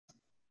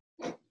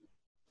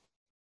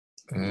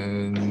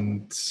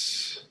And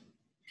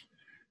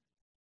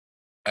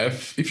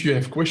if you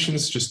have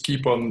questions, just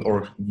keep on,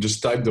 or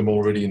just type them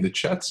already in the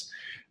chat.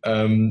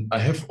 I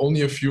have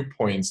only a few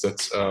points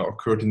that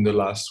occurred in the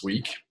last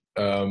week.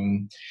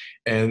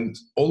 And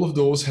all of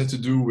those had to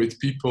do with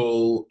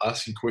people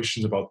asking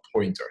questions about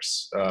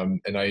pointers.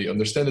 And I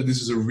understand that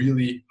this is a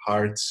really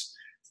hard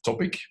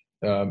topic,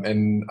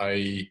 and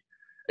I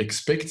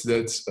expect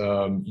that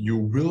you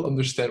will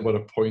understand what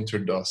a pointer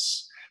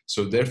does.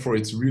 So therefore,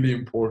 it's really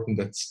important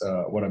that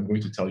what I'm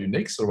going to tell you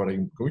next, or what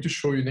I'm going to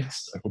show you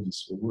next, I hope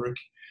this will work,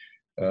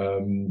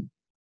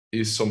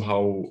 is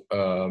somehow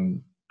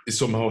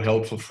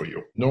helpful for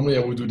you. Normally,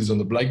 I would do this on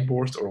the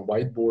blackboard or a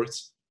whiteboard,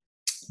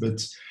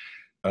 but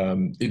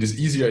it is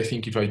easier, I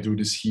think, if I do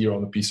this here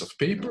on a piece of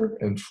paper.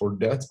 And for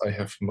that, I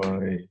have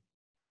my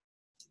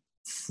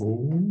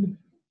phone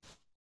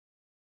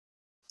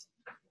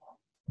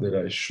that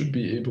I should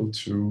be able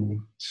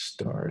to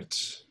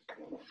start.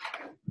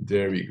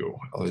 There we go.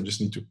 I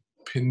just need to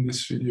pin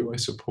this video, I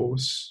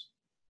suppose.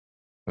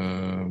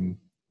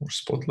 Or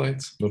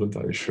spotlight, not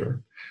entirely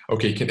sure.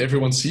 Okay, can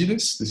everyone see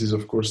this? This is,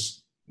 of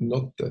course,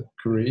 not that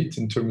great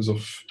in terms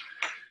of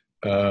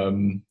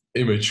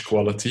image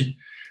quality.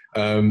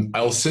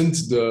 I'll send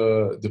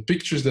the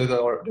pictures that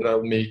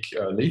I'll make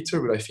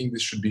later, but I think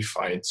this should be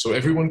fine. So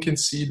everyone can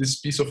see this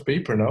piece of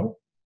paper now?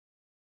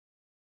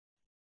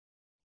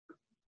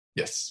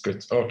 Yes,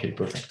 good. Okay,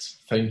 perfect.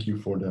 Thank you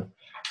for the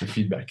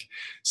feedback.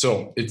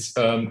 So it's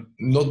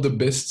not the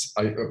best.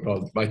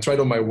 I tried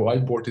on my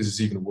whiteboard. This is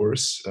even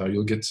worse.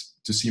 You'll get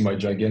to see my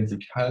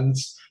gigantic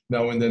hands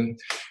now and then.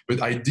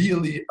 But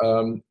ideally,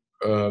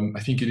 I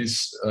think it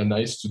is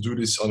nice to do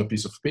this on a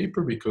piece of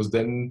paper, because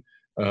then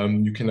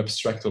you can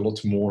abstract a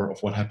lot more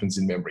of what happens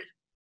in memory.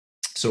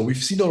 So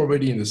we've seen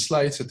already in the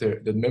slides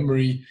that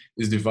memory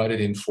is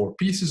divided in 4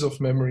 pieces of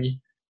memory.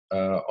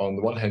 On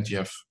the one hand, you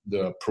have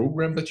the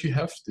program that you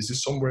have. This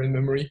is somewhere in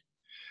memory.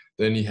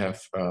 Then you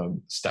have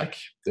stack.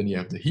 Then you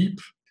have the heap.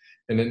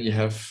 And then you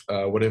have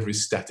whatever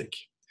is static.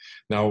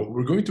 Now,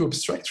 we're going to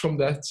abstract from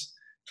that,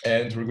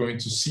 and we're going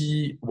to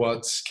see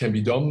what can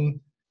be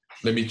done.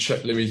 Let me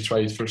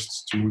try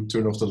first to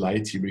turn off the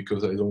light here,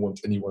 because I don't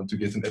want anyone to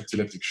get an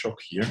epileptic shock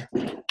here.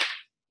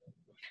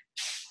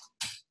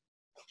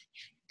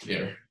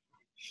 There.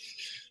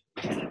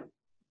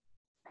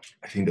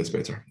 I think that's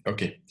better.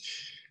 Okay.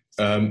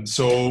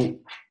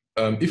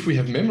 If we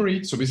have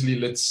memory, so basically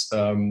let's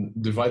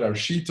divide our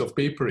sheet of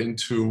paper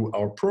into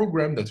our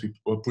program that we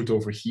will put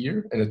over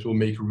here, and it will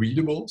make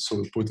readable. So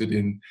we'll put it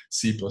in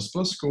C++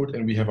 code,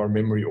 and we have our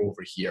memory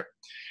over here.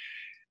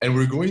 And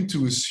we're going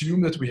to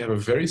assume that we have a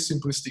very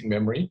simplistic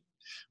memory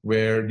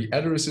where the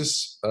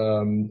addresses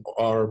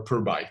are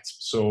per byte.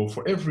 So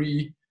for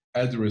every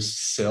address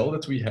cell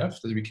that we have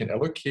that we can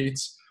allocate,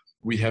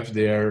 we have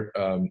there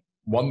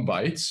 1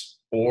 byte,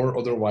 or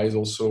otherwise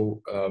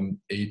also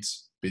 8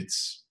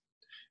 bits.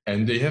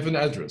 And they have an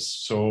address.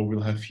 So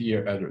we'll have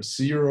here address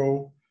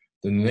 0,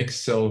 the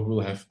next cell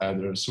will have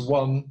address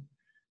 1,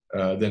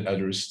 then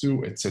address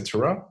 2,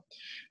 etc.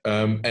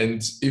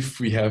 And if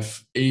we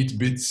have 8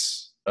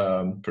 bits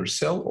per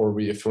cell, or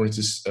we have, for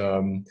instance,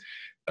 an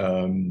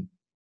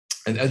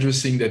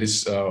addressing that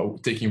is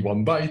taking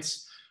 1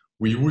 byte,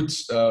 we would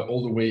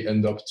all the way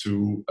end up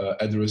to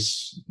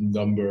address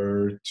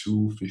number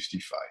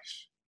 255.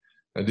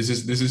 And this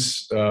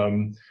is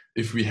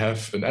if we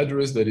have an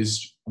address that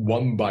is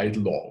 1 byte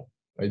long.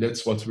 Right?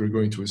 That's what we're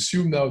going to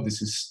assume now.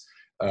 This is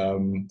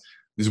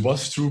this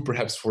was true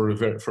perhaps for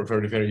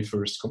very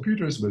first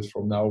computers, but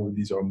from now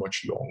these are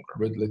much longer.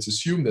 But let's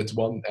assume that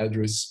one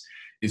address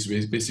is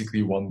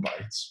basically 1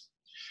 byte.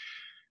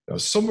 Now,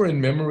 somewhere in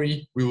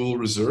memory, we will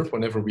reserve,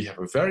 whenever we have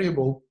a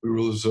variable, we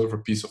will reserve a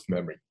piece of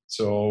memory.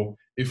 So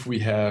if we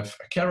have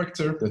a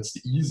character, that's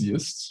the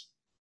easiest.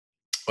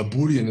 A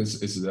Boolean is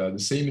the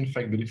same, in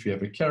fact, but if we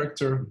have a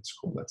character, let's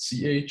call that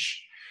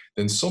ch,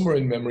 then somewhere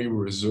in memory, we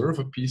reserve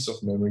a piece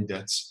of memory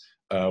that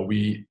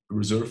we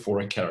reserve for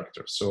a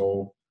character.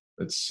 So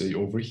let's say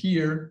over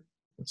here,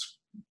 let's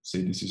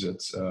say this is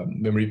at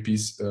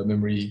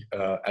memory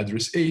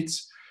address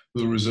 8,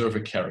 we'll reserve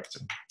a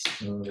character.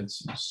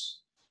 Let's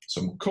use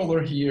some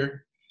color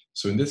here.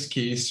 So in this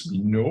case, we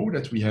know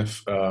that we have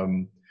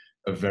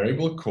a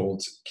variable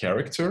called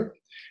character,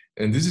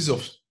 and this is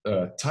of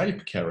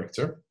type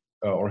character,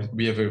 or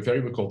we have a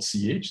variable called ch,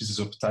 this is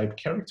of type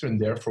character, and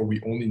therefore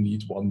we only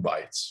need 1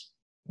 byte.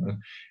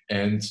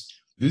 And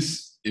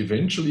this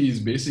eventually is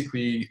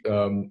basically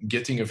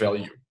getting a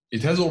value.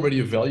 It has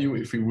already a value.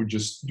 If we would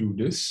just do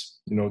this,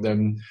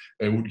 then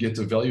it would get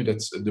a value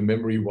that the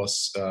memory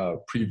was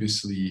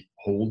previously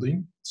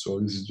holding. So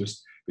this is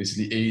just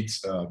basically 8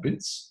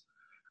 bits.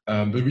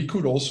 But we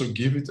could also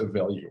give it a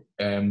value.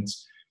 And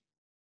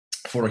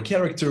for a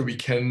character, we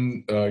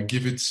can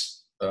give it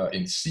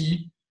in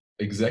C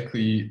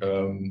exactly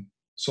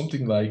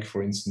something like,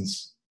 for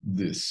instance,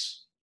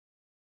 this.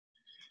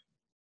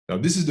 Now,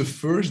 this is the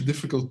first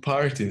difficult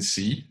part in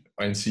C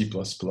and C++.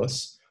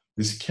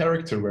 This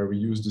character where we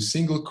use the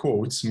single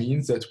quotes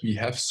means that we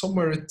have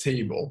somewhere a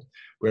table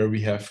where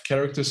we have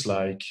characters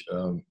like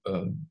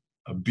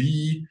a a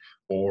B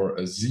or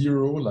a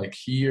 0 like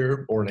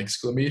here, or an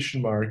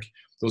exclamation mark,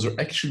 those are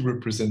actually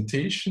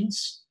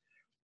representations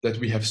that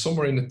we have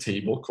somewhere in a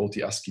table called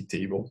the ASCII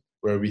table,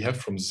 where we have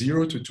from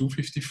 0 to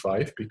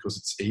 255, because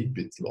it's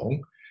 8-bit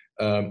long,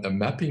 a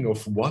mapping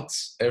of what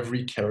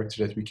every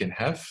character that we can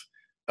have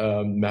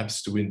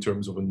maps to in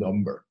terms of a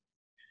number.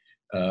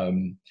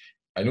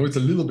 I know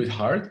it's a little bit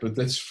hard, but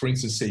let's, for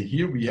instance, say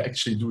here we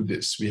actually do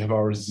this. We have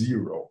our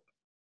 0.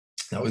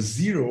 Now a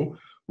 0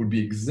 would be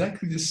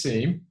exactly the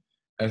same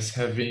as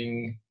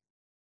having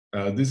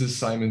this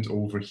assignment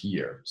over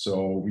here.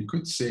 So we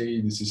could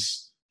say this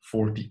is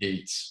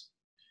 48,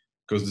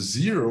 because the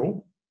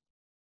 0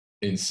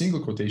 in single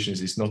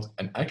quotations is not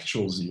an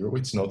actual 0.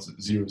 It's not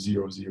 0,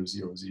 0, 0,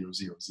 0, 0,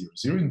 0, 0,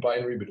 0 in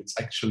binary, but it's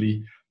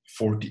actually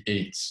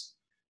 48.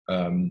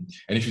 And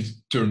if you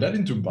turn that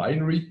into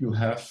binary,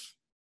 you'll have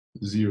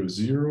 0,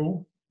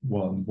 0,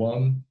 1,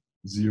 1,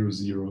 0,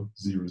 0,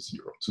 0,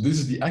 0. So this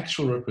is the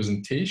actual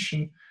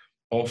representation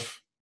of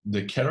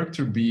the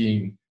character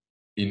being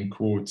in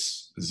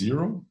quotes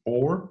 0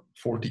 or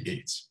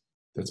 48.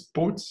 That's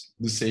both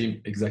the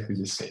same, exactly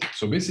the same.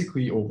 So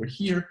basically over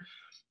here,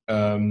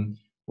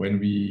 when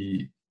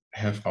we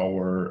have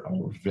our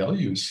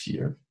values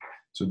here,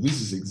 so this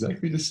is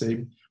exactly the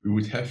same, we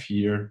would have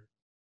here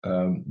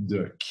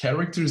the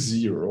character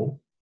 0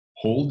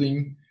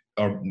 holding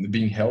or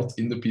being held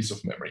in the piece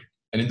of memory.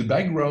 And in the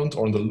background,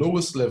 or on the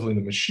lowest level in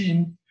the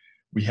machine,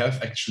 we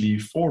have actually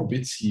 4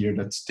 bits here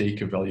that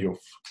take a value of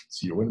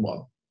 0 and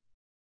 1.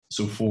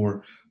 So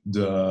for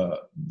the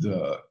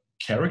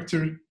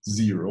character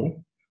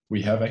 0,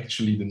 we have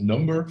actually the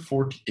number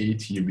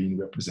 48 here being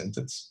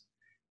represented.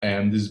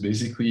 And this is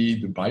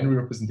basically the binary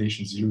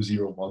representation 0,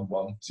 0, 1,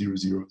 1, 0,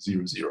 0,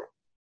 0, 0.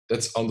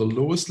 That's on the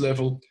lowest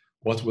level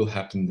what will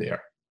happen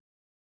there.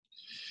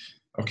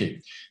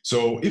 Okay,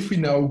 so if we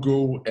now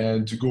go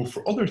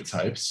for other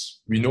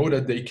types, we know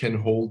that they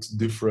can hold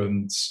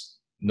different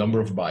number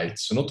of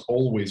bytes. So not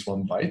always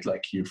 1 byte,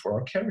 like here for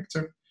our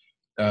character.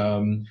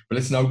 But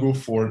let's now go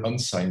for an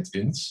unsigned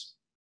int.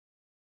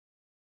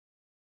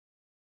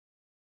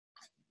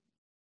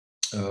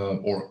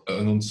 Or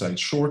an unsigned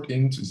short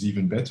int is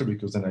even better,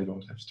 because then I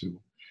don't have to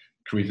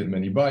create that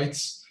many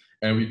bytes.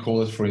 And we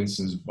call it, for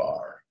instance,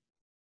 var,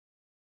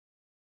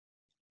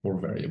 or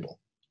variable.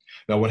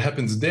 Now what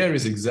happens there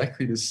is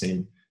exactly the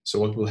same. So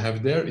what we'll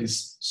have there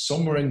is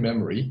somewhere in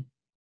memory,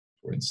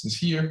 for instance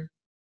here,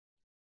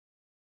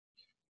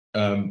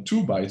 2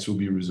 bytes will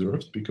be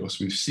reserved, because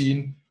we've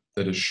seen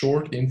that a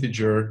short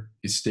integer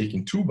is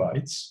taking 2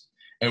 bytes,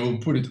 and we'll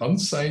put it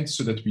unsigned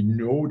so that we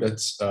know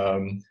that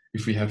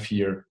if we have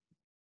here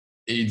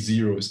 8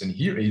 zeros and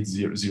here 8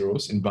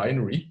 zeros in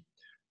binary,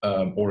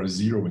 or a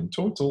 0 in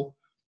total,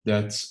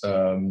 that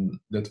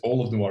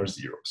all of them are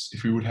zeros.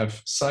 If we would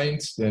have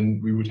signed, then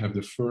we would have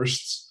the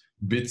first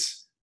bit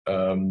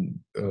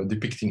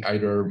depicting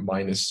either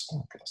minus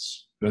or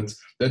plus. But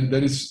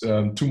that is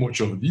too much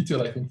of a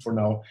detail, I think, for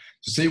now.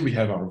 To say we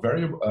have our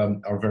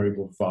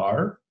variable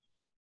var.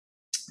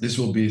 This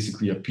will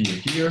basically appear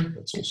here.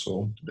 Let's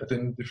also do that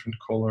in a different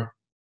color.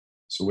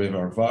 So we have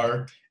our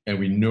var, and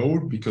we know,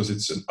 because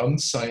it's an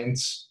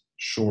unsigned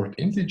short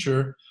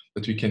integer,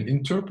 that we can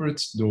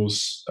interpret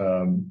those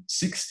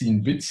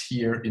 16 bits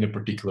here in a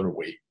particular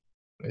way.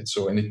 Right?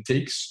 So, and it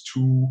takes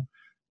 2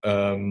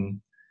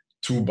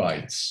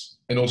 bytes.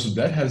 And also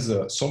that has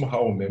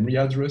somehow a memory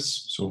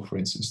address. So for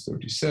instance,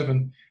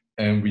 37,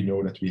 and we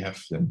know that we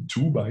have then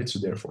 2 bytes, so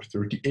therefore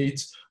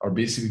 38 are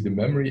basically the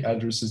memory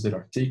addresses that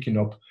are taken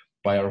up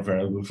by our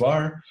variable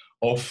var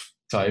of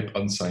type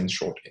unsigned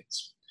short int.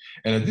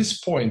 And at this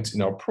point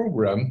in our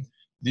program,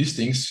 these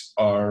things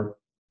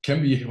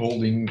can be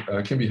holding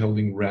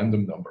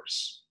random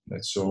numbers.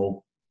 Right?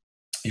 So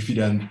if you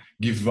then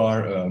give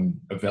var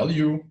a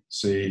value,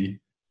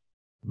 say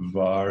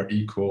var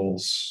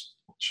equals,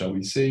 shall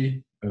we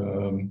say,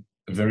 a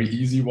very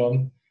easy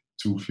one,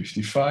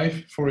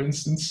 255, for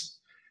instance,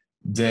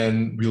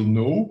 then we'll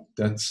know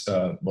that,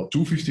 well,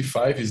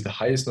 255 is the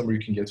highest number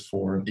you can get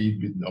for an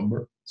 8-bit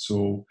number.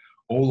 So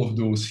all of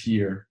those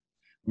here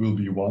will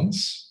be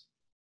 1s.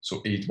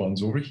 So 8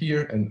 1s over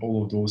here, and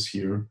all of those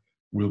here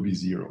will be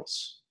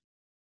 0s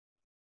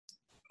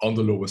on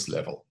the lowest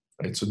level.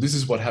 Right? So this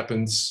is what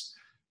happens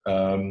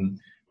when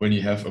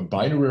you have a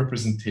binary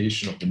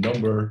representation of the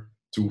number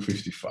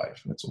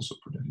 255. Let's also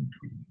put that in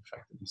green, in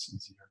fact, that is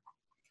easier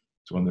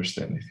to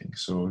understand, I think.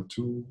 So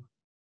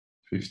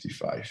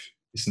 255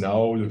 is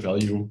now the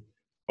value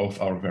of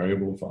our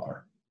variable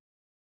var.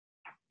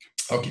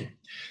 Okay,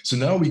 so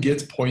now we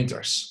get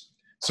pointers.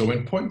 So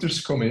when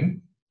pointers come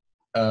in,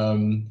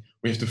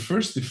 we have to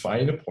first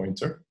define a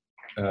pointer,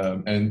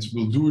 and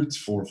we'll do it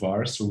for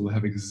var, so we'll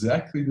have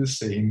exactly the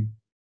same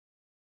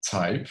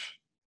type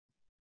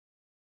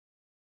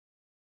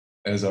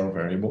as our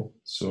variable.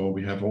 So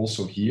we have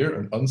also here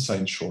an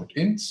unsigned short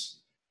int,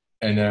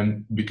 and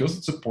then because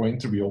it's a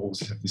pointer, we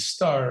always have the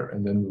star,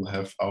 and then we'll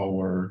have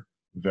our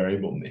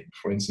variable name,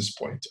 for instance,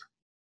 pointer.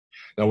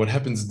 Now what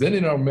happens then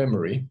in our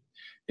memory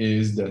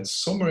is that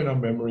somewhere in our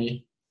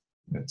memory,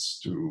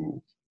 let's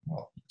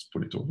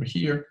put it over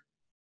here.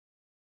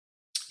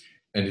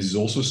 and is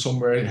also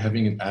somewhere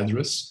having an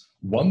address,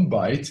 1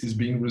 byte is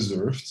being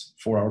reserved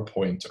for our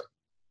pointer.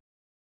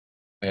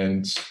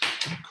 And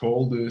we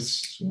call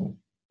this, so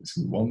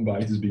basically 1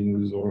 byte is being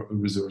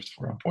reserved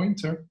for our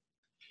pointer.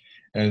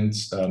 And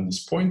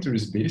this pointer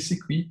is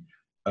basically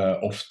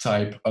of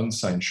type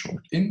unsigned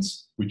short int,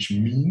 which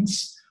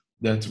means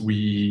that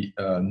we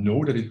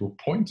know that it will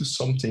point to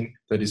something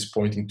that is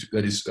pointing to,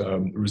 that is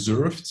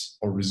reserved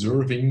or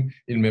reserving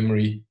in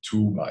memory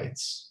 2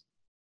 bytes.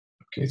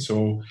 Okay,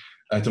 so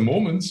at the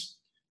moment,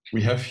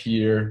 we have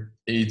here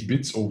 8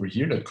 bits over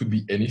here. That could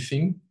be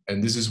anything.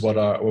 And this is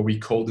what we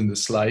called in the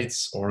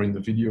slides or in the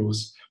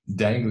videos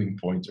dangling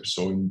pointers.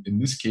 So in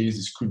this case,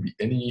 this could be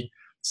any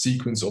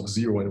sequence of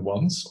 0 and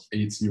 1s, of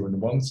 8 0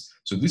 and 1s.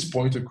 So this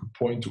pointer could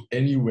point to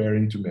anywhere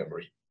into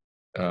memory,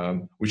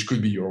 which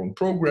could be your own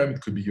program,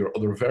 it could be your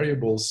other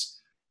variables,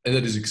 and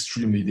that is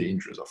extremely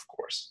dangerous, of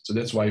course. So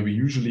that's why we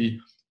usually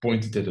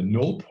point it at a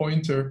null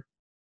pointer,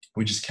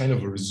 which is kind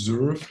of a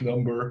reserved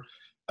number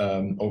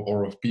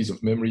or a piece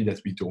of memory that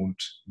we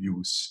don't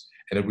use.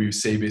 And that we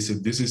say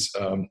basically this is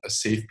a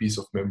safe piece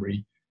of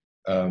memory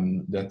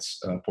that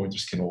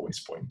pointers can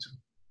always point to.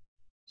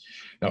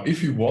 Now,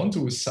 if we want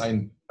to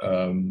assign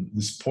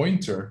this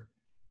pointer,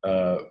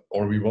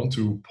 or we want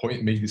to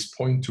make this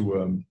point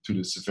to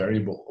this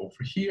variable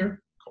over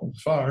here called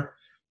var,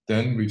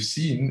 then we've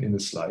seen in the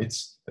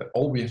slides that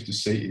all we have to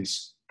say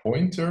is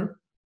pointer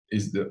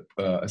is the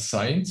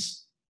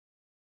assigns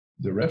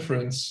the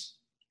reference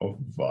of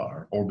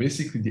var, or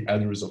basically the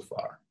address of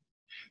var.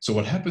 So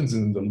what happens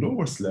in the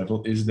lowest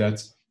level is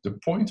that the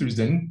pointer is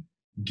then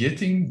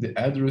getting the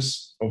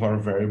address of our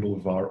variable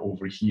var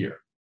over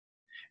here.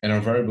 And our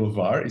variable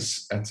var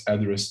is at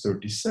address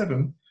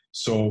 37.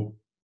 So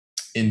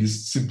in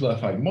this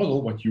simplified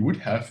model, what you would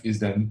have is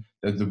then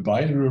that the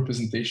binary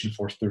representation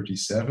for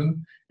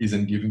 37 is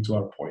then given to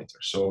our pointer.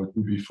 So it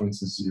would be, for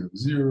instance, 0,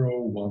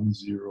 0, 1,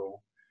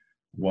 0,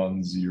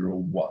 1, 0,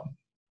 1.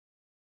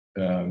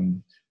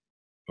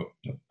 Oh,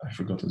 no, I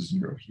forgot a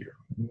 0 here.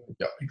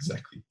 Yeah,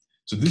 exactly.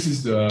 So this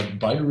is the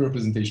binary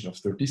representation of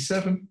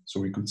 37.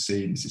 So we could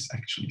say this is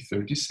actually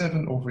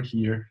 37 over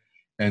here.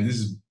 And this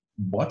is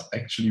what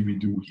actually we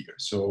do here.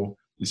 So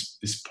this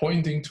is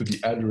pointing to the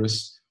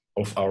address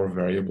of our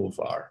variable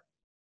var.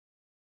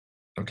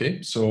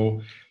 Okay,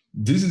 so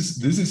this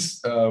is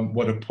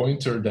what a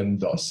pointer then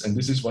does, and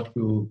this is what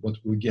we'll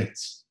get.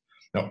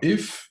 Now,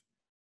 if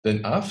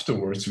then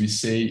afterwards we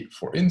say,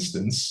 for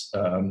instance,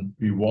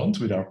 we want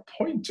with our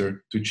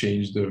pointer to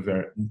change the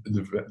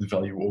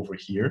value over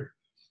here,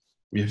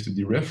 we have to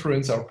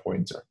dereference our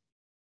pointer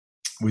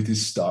with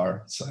this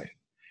star sign.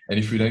 And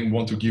if we then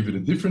want to give it a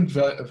different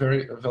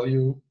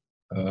value,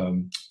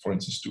 for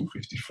instance,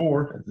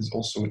 254, that is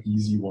also an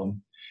easy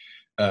one,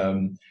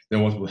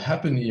 then what will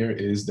happen here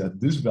is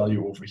that this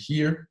value over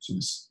here, so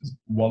this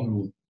 1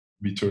 will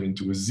be turned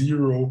into a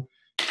 0,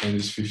 and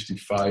this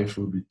 55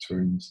 will be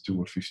turned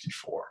to a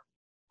 54.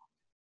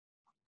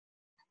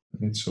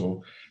 And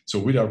so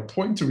with our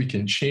pointer, we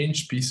can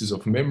change pieces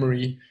of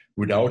memory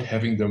without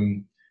having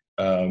them,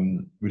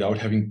 without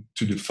having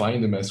to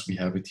define them as we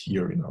have it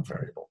here in our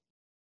variable.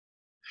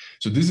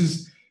 So this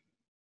is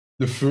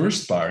the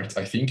first part,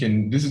 I think,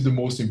 and this is the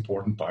most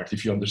important part.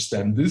 If you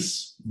understand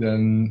this,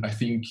 then I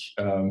think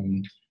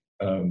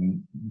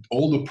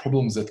all the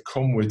problems that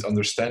come with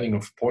understanding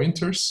of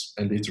pointers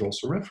and later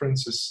also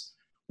references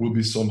will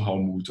be somehow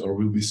moot, or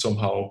will be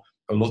somehow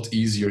a lot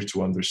easier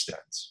to understand.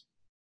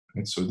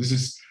 And so this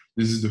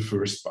is the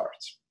first part.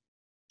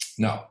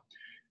 Now,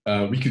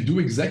 we could do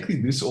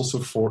exactly this also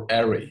for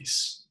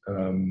arrays.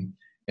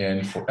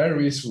 And for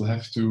arrays, we'll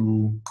have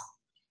to,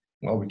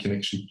 well, we can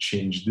actually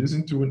change this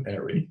into an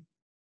array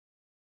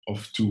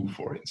of 2,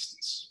 for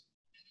instance.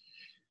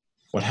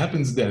 What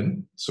happens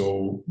then,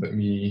 so let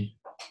me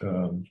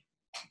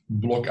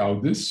block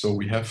out this, so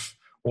we have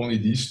only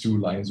these 2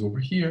 lines over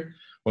here.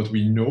 What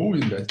we know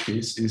in that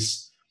case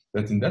is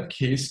that in that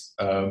case,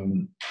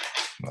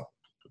 well,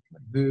 put it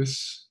like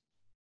this,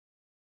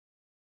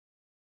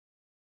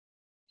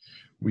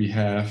 we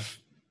have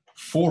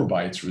 4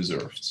 bytes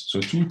reserved.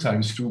 So 2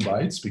 times 2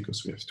 bytes,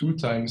 because we have 2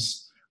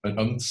 times an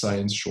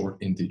unsigned short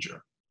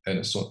integer. And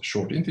a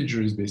short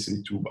integer is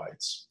basically 2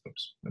 bytes.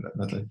 Oops,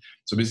 not like,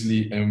 so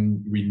basically,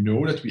 we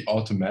know that we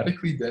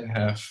automatically then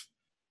have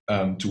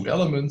 2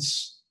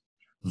 elements,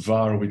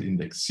 var with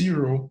index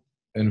 0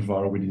 and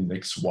var with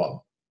index 1.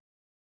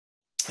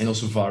 And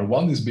also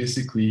var1 is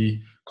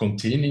basically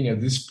containing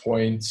at this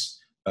point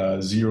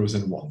 0s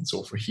and 1s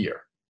over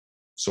here.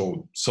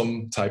 So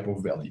some type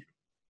of value.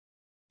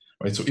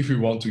 Right, so if we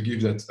want to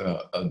give that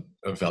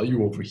a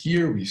value over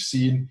here, we've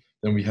seen,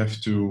 then we have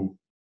to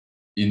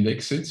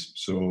index it.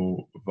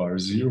 So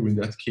var0 in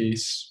that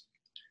case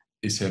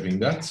is having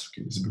that.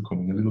 Okay, this is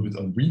becoming a little bit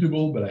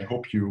unreadable, but I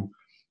hope you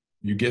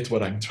get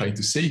what I'm trying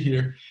to say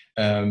here.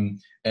 And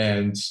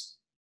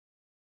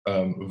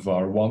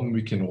var1,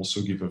 we can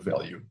also give a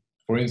value.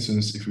 For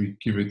instance, if we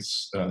give it,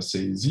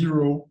 say,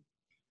 0,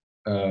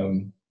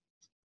 then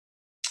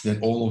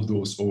all of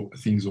those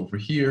things over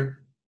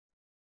here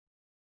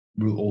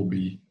will all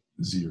be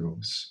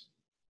zeros.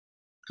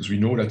 because we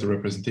know that the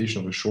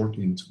representation of a short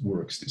int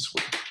works this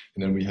way.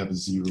 And then we have a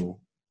 0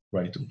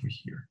 right over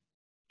here.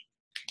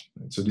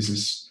 Right, so this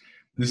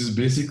is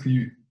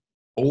basically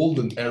all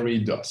an array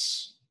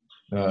does.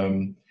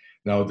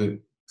 Now the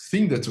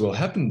thing that will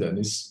happen then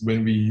is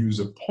when we use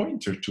a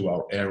pointer to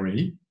our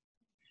array,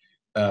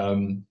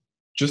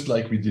 just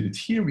like we did it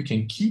here, we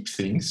can keep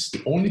things.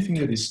 The only thing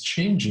that is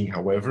changing,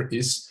 however,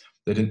 is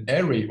that an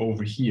array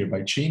over here,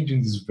 by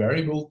changing this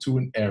variable to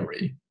an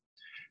array,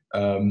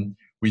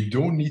 we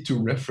don't need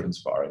to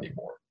reference var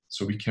anymore.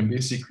 So we can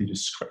basically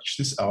just scratch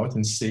this out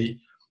and say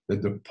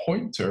that the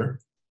pointer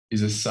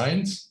is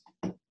assigned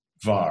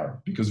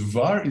var, because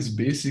var is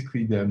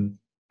basically then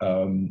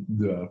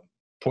the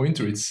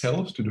pointer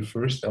itself to the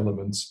first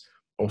elements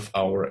of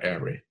our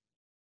array.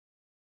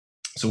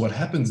 So what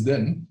happens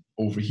then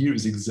over here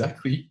is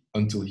exactly,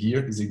 until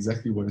here, is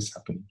exactly what is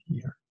happening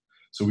here.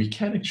 So we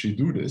can actually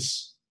do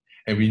this,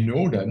 and we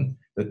know then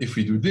that if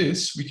we do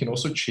this, we can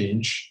also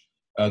change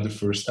the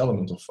first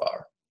element of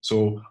var.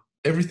 So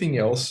everything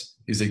else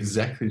is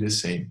exactly the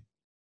same.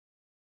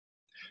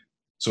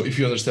 So if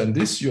you understand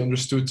this, you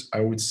understood,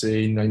 I would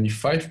say,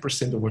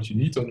 95% of what you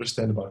need to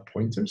understand about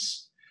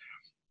pointers.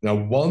 Now,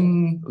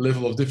 one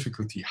level of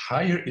difficulty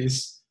higher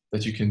is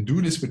that you can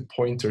do this with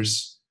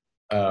pointers,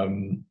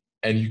 and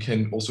you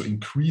can also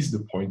increase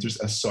the pointers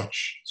as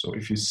such. So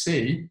if you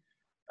say,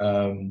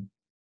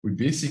 we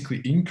basically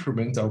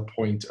increment our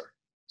pointer.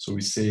 So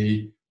we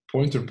say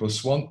pointer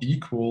plus 1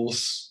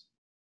 equals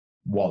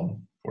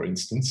 1, for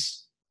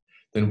instance.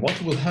 Then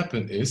what will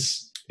happen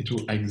is it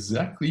will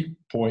exactly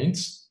point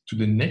to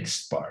the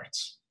next part.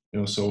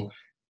 So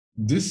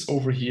this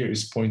over here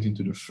is pointing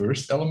to the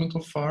first element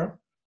of var.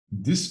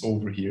 This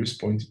over here is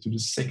pointing to the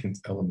second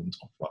element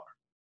of var.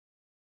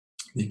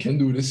 You can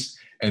do this,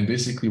 and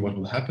basically what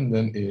will happen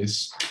then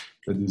is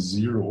that the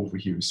 0 over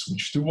here is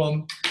switched to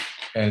 1,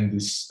 and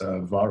this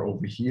var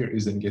over here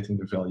is then getting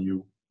the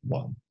value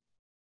 1.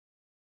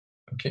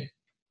 Okay.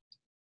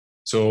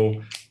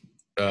 So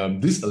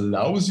this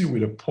allows you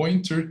with a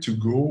pointer to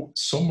go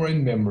somewhere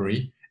in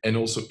memory and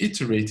also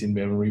iterate in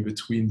memory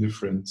between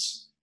different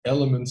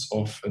elements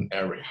of an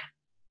array.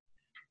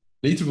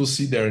 Later we'll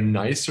see there are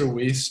nicer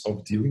ways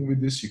of dealing with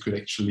this. You could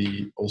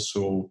actually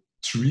also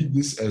treat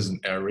this as an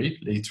array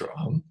later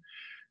on.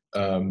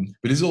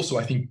 But this also,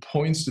 I think,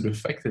 points to the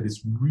fact that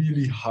it's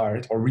really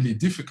hard or really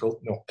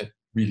difficult, no,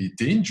 really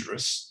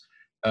dangerous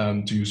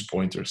to use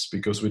pointers,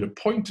 because with a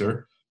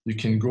pointer, you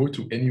can go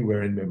to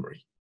anywhere in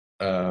memory.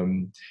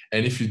 And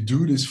if you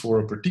do this for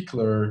a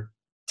particular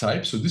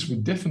type, so this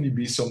would definitely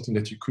be something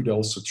that you could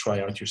also try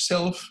out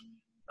yourself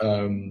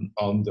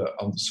on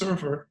the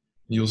server.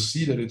 You'll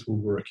see that it will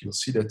work. You'll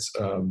see that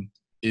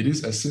it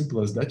is as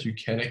simple as that. You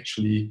can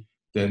actually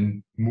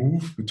then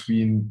move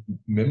between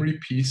memory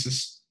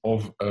pieces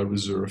of a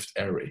reserved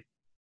array.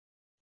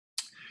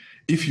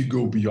 If you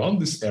go beyond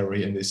this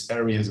array and this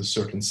array has a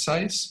certain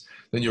size,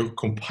 then your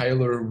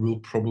compiler will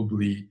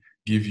probably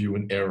give you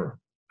an error.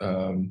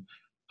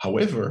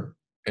 However,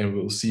 and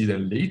we'll see that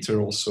later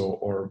also,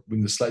 or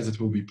in the slides that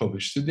will be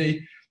published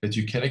today, that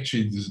you can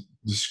actually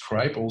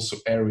describe also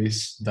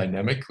arrays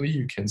dynamically.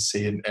 You can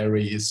say an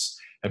array is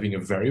having a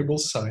variable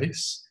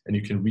size, and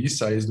you can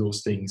resize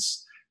those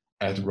things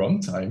at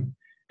runtime.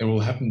 And what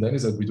will happen then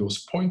is that with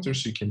those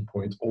pointers, you can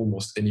point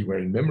almost anywhere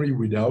in memory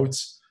without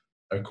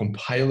a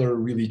compiler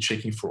really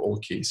checking for all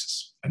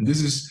cases. And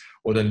this is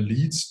what then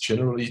leads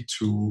generally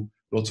to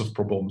lots of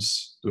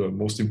problems, the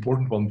most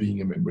important one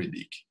being a memory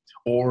leak,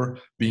 or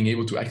being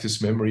able to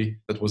access memory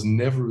that was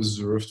never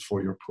reserved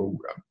for your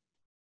program.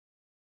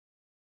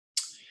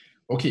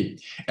 Okay,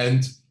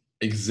 and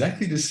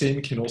exactly the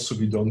same can also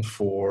be done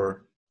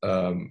for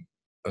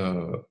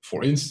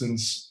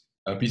instance,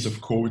 a piece of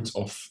code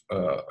of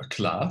a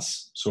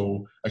class.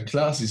 So a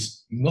class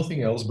is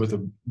nothing else but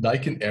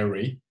like an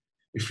array.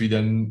 If we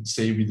then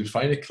say we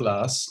define a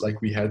class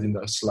like we had in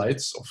the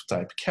slides of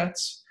type cat,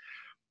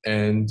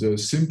 and the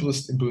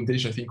simplest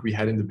implementation I think we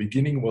had in the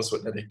beginning was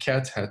that a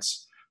cat had,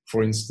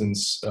 for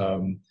instance,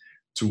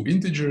 2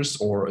 integers,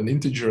 or an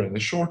integer and a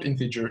short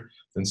integer.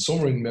 Then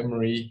somewhere in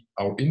memory,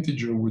 our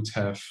integer would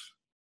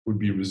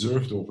be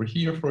reserved over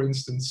here, for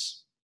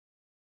instance,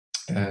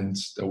 and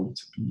that would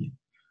be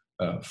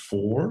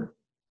 4.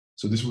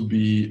 So this would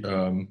be,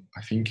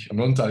 I think, I'm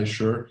not entirely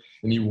sure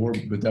anymore,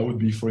 but that would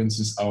be, for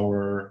instance,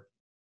 our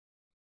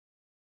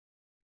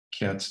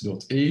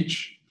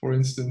cat.age, for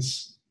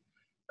instance.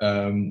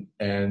 And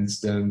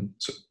then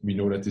so we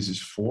know that this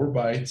is 4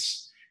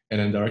 bytes. And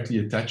then directly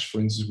attached,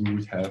 for instance, we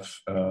would have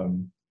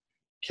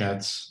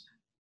cat.weight.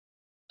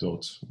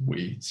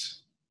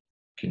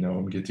 Okay, now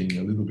I'm getting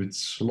a little bit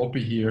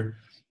sloppy here,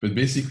 but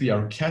basically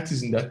our cat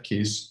is in that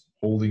case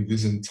holding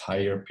this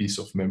entire piece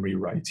of memory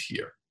right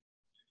here.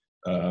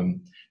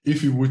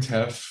 If you would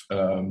have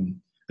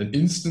an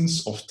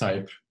instance of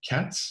type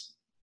cat,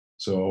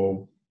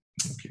 so,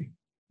 okay,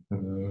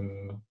 let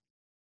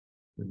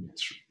me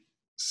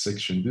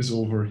section this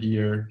over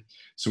here.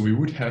 So we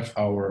would have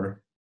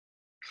our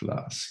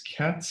class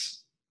cat,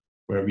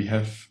 where we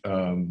have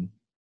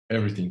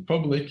everything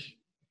public,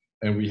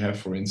 and we have,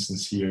 for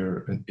instance,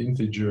 here an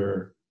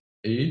integer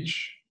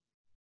age,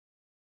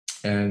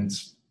 and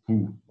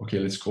okay,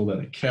 let's call that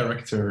a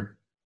character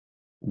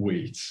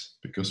weight,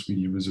 because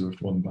we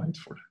reserved 1 byte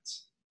for that.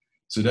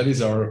 So that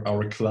is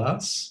our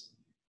class.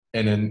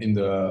 And then in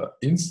the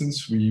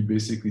instance, we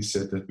basically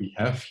said that we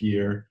have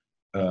here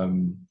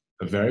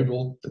a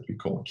variable that we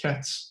call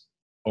cat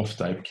of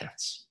type cat.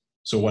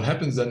 So what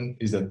happens then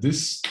is that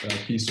this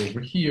piece over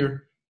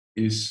here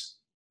is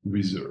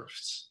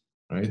reserved,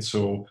 right?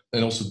 So,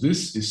 and also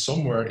this is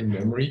somewhere in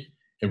memory,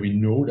 and we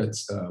know that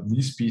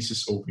these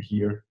pieces over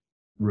here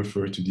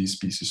refer to these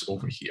pieces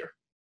over here.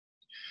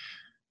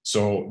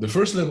 So the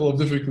first level of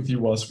difficulty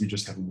was we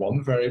just have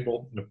one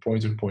variable and a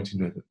pointer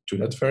pointing to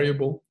that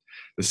variable.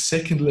 The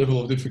second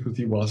level of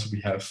difficulty was we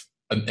have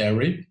an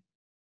array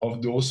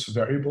of those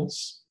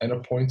variables and a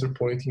pointer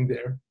pointing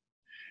there.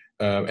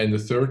 And the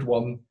third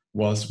one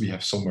was we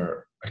have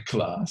somewhere a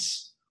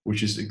class,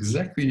 which is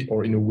exactly,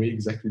 or in a way,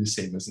 exactly the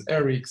same as an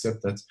array,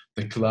 except that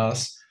the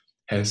class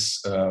has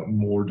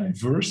more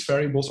diverse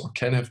variables, or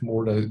can have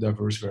more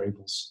diverse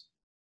variables,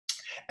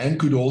 and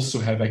could also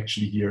have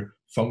actually here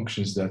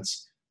functions that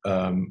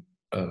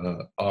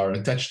are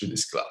attached to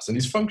this class. And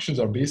these functions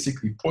are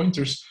basically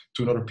pointers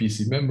to another piece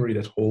of memory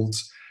that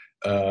holds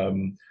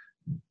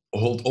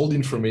hold all the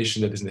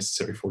information that is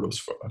necessary for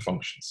those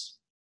functions.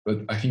 But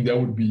I think that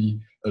would be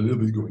a little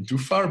bit going too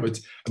far. But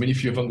I mean,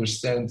 if you have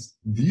understand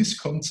these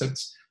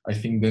concepts, I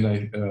think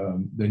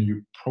then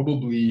you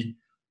probably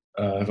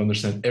have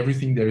understand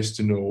everything there is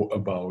to know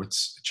about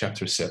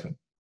chapter 7.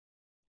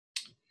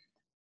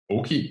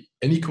 Okay,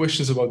 any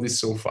questions about this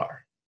so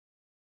far?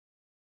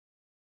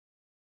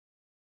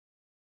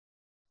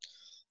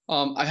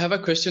 I have a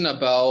question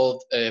about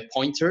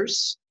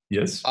pointers.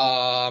 Yes.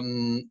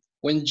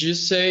 When you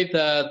say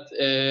that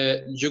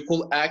you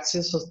could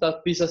access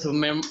that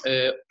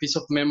piece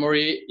of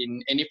memory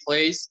in any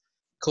place,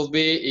 could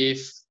be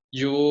if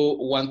you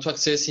want to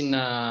access in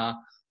a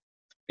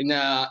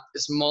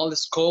small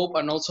scope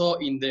and also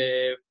in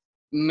the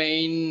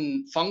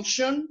main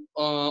function.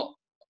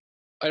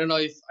 I don't know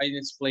if I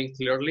explained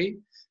clearly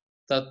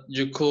that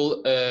you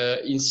could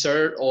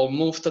insert or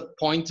move that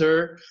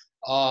pointer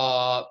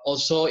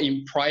also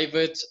in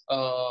private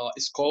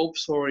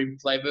scopes or in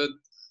private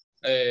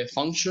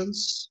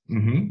functions.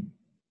 Mm-hmm.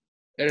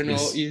 I don't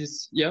know.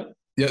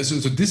 Yeah.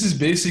 So this is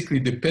basically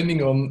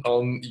depending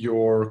on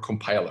your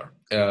compiler.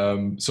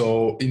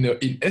 So in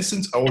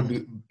essence,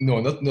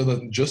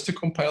 not just the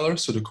compiler.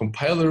 So the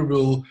compiler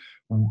will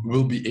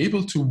be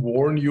able to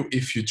warn you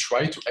if you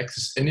try to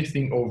access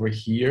anything over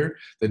here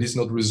that is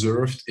not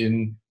reserved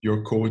in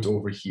your code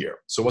over here.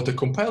 So what the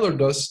compiler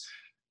does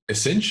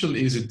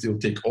essentially is it will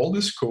take all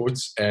this code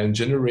and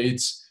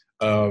generate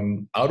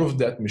out of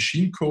that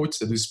machine code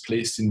that is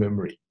placed in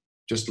memory,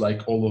 just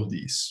like all of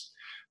these.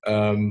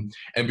 And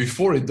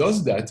before it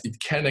does that, it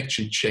can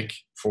actually check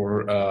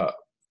for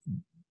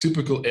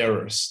typical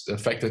errors. The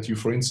fact that you,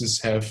 for instance,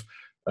 have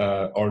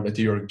or that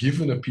you are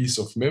given a piece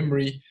of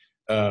memory,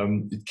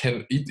 it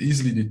can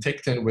easily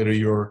detect then whether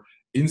you're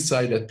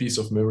inside that piece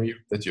of memory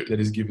that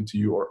is given to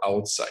you or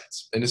outside.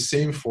 And the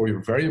same for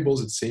your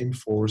variables, it's same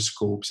for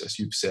scopes, as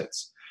you've said.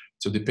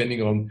 So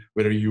depending on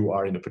whether you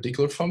are in a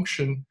particular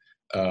function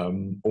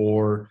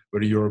or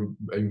whether you're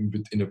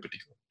in a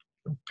particular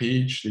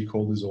page, they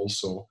call this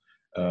also.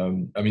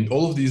 I mean,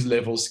 all of these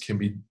levels can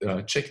be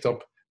checked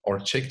up or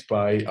checked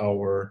by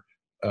our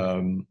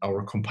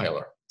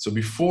compiler. So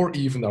before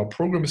even our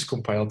program is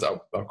compiled,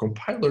 our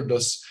compiler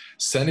does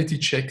sanity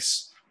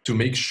checks to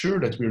make sure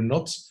that we're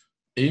not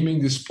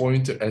aiming this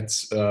pointer at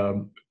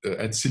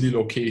silly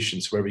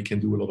locations where we can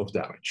do a lot of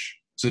damage.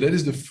 So that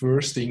is the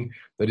first thing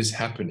that is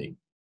happening.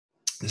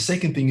 The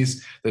second thing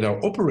is that our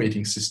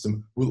operating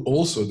system will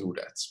also do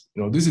that.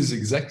 You know, this is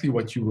exactly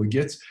what you will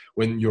get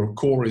when your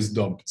core is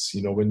dumped.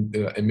 You know, when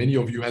and many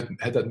of you had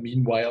that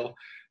meanwhile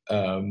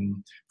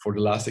for the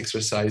last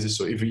exercises.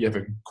 So if you have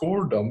a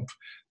core dump,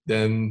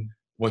 then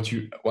what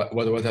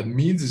that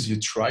means is you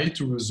try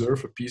to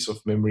reserve a piece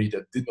of memory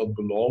that did not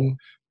belong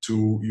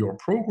to your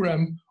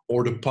program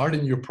or the part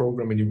in your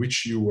program in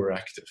which you were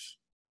active.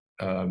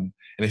 And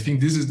I think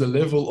this is the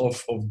level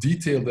of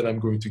detail that I'm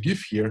going to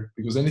give here,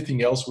 because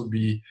anything else would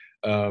be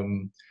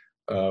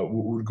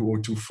would go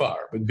too far.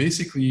 But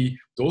basically,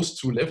 those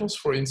two levels,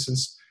 for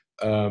instance,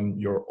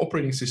 your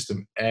operating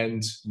system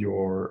and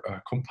your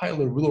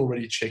compiler will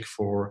already check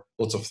for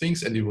lots of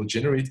things, and it will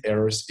generate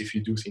errors if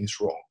you do things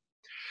wrong.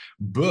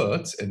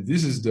 But, and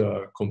this is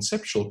the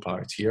conceptual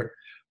part here,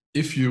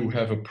 if you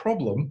have a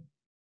problem,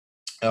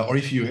 or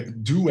if you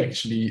do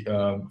actually,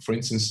 for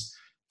instance,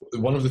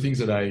 one of the things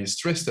that I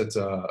stressed at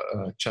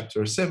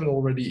chapter 7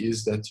 already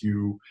is that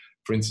you,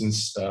 for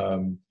instance,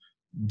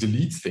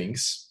 delete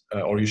things,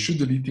 or you should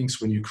delete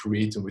things when you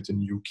create them with a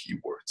new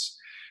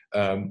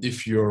keyword.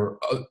 If you're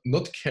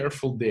not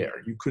careful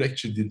there, you could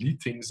actually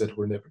delete things that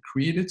were never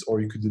created, or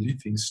you could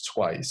delete things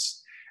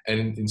twice.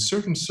 And in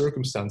certain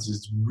circumstances,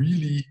 it's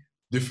really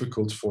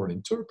difficult for an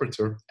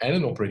interpreter and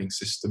an operating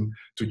system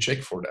to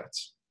check for that.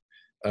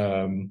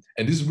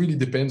 And this really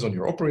depends on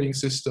your operating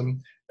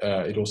system.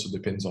 It also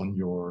depends on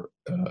your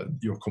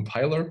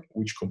compiler,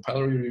 which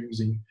compiler you're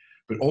using.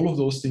 But all of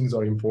those things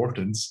are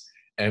important,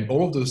 and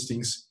all of those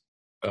things,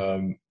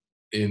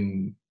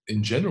 in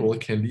general,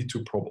 can lead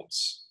to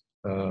problems.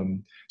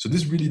 So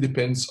this really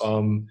depends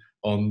on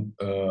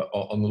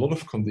a lot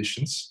of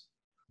conditions.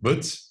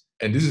 But,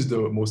 and this is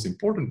the most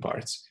important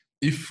part,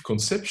 if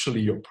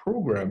conceptually your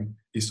program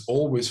is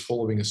always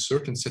following a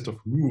certain set of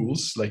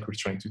rules, like we're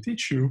trying to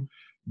teach you,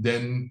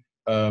 then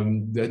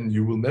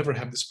you will never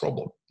have this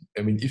problem.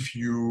 I mean, if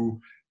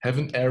you have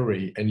an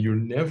array and you're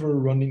never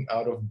running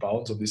out of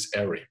bounds of this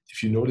array,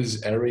 if you notice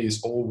this array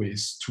is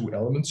always 2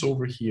 elements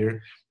over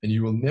here, and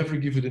you will never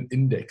give it an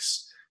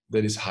index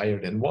that is higher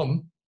than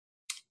 1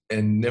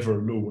 and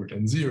never lower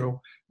than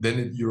 0,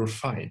 then you're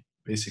fine,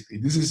 basically.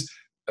 This is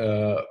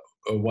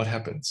what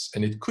happens.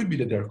 And it could be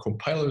that there are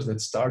compilers that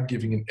start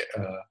giving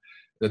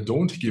that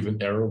don't give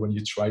an error when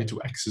you try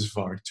to access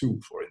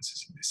var2, for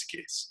instance, in this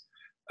case.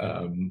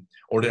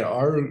 Or there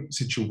are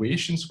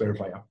situations where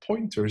via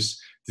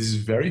pointers, this is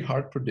very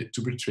hard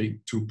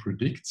to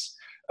predict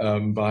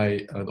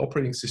by an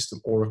operating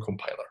system or a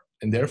compiler.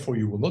 And therefore,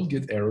 you will not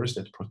get errors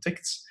that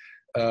protect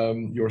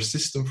your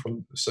system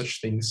from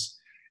such things.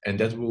 And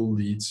that will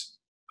lead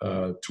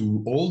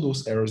to all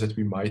those errors that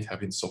we might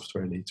have in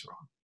software later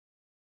on.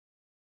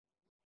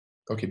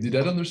 Okay, did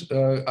that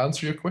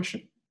answer your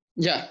question?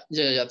 Yeah,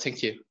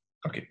 thank you.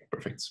 Okay,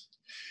 perfect.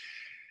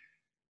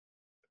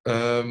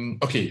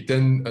 Okay,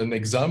 then an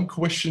exam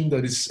question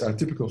that is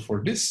typical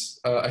for this,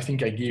 I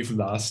think I gave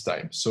last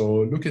time.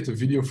 So look at the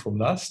video from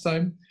last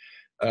time.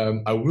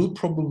 I will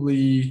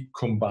probably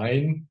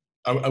combine,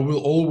 I will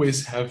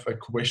always have a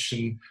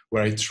question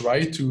where I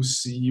try to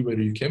see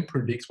whether you can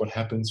predict what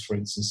happens, for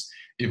instance,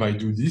 if I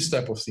do these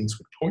type of things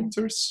with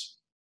pointers.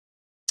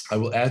 I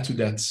will add to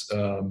that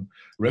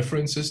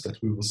references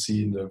that we will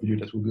see in the video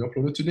that will be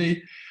uploaded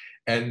today.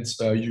 And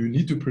you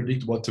need to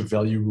predict what the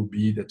value will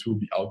be that will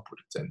be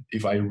outputted then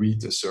if I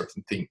read a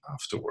certain thing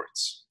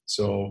afterwards.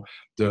 So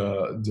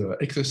the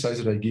exercise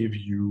that I gave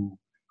you,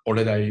 or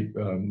that I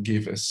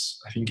gave as,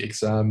 I think,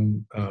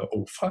 exam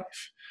 05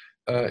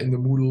 in the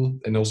Moodle,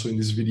 and also in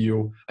this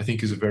video, I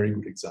think is a very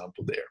good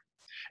example there.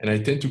 And I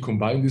tend to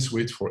combine this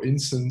with, for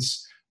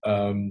instance,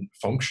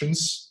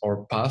 functions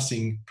or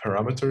passing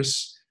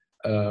parameters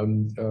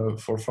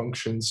for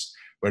functions,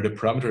 where the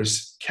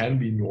parameters can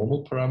be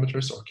normal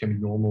parameters or can be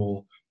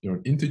normal,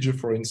 an integer,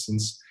 for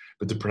instance,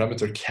 but the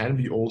parameter can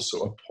be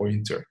also a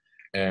pointer.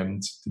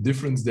 And the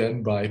difference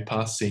then by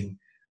passing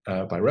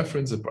by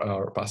reference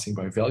or passing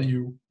by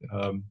value,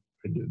 the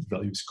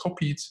value is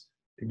copied,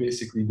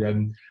 basically,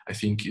 then I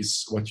think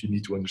is what you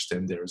need to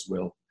understand there as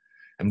well.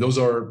 And those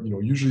are,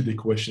 usually the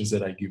questions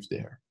that I give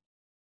there.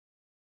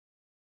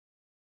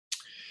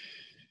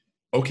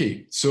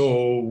 Okay,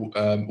 so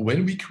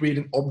when we create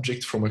an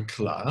object from a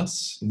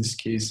class, in this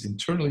case,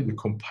 internally, the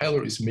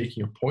compiler is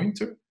making a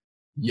pointer.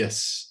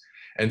 Yes,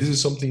 and this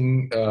is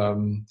something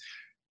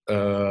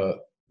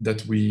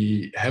that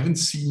we haven't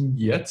seen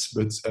yet,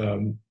 but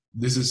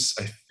this is,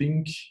 I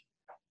think,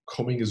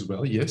 coming as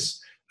well, yes.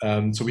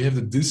 So we have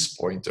the this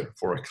pointer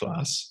for a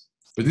class,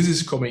 but this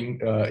is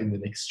coming in the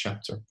next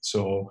chapter.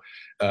 So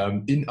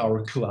in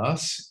our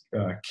class,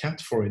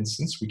 cat, for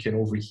instance, we can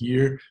over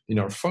here, in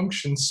our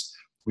functions,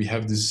 we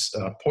have this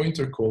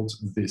pointer called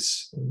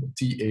this,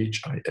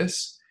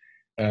 THIS,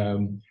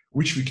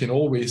 which we can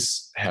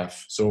always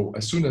have. So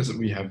as soon as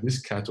we have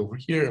this cat over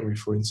here, and we,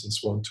 for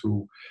instance, want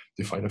to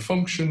define a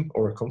function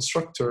or a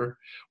constructor,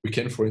 we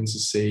can, for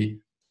instance, say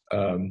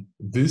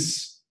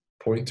this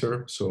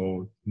pointer,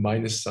 so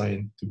minus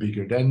sign to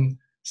bigger than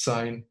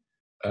sign,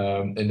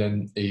 and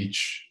then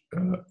h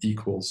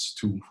equals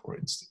 2, for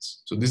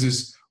instance. So this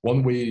is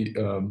one way,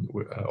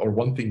 or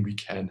one thing we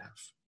can have.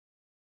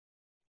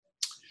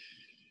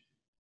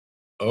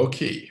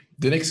 Okay,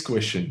 the next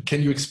question.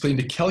 Can you explain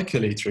the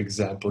calculator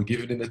example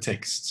given in the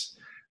text?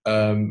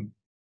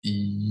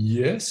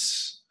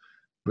 Yes,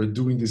 but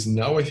doing this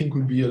now I think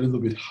would be a little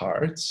bit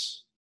hard.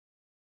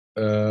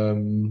 Let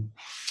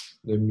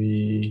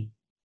me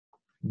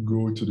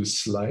go to the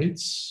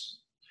slides.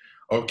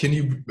 Or can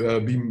you be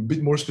a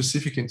bit more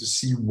specific and to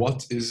see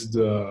what is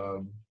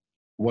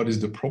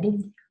the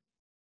problem?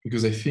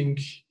 Because I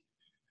think,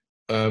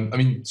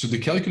 so the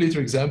calculator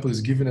example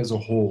is given as a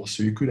whole,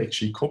 so you could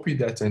actually copy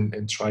that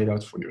and try it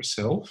out for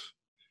yourself.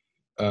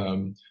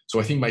 So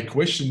I think my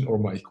question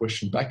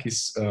back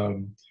is,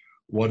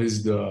 what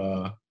is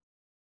the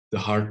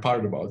hard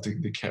part about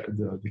the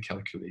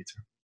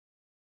calculator?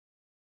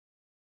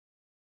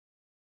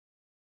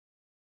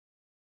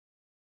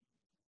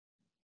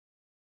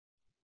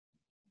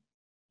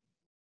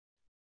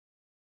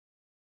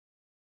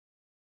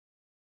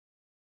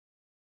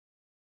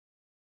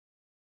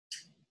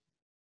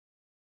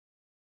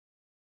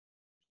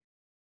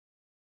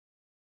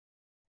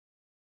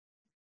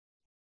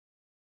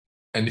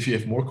 And if you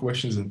have more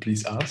questions, then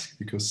please ask,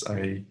 because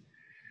I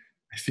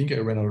think I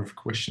ran out of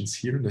questions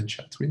here in the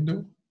chat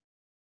window.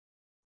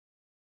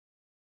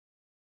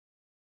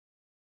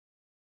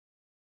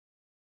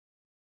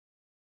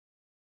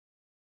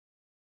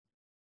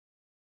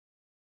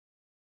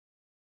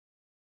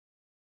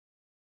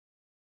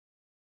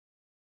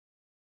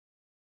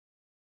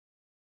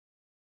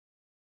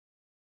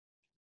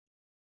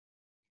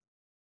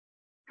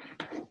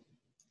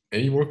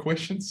 Any more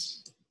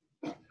questions?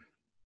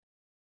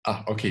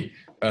 Okay.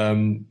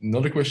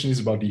 Another question is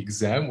about the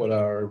exam. What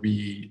are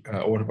we,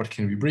 or what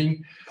can we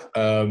bring?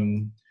 I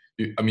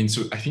mean,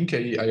 so I think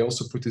I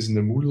also put this in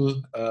the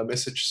Moodle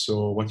message.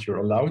 So what you're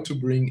allowed to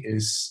bring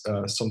is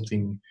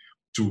something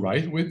to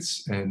write with,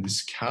 and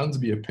this can't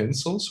be a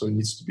pencil, so it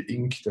needs to be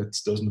ink that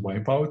doesn't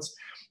wipe out,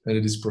 and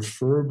it is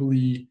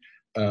preferably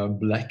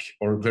black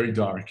or very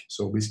dark.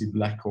 So basically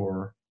black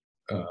or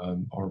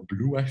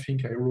blue, I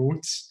think I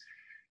wrote.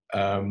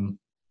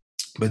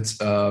 But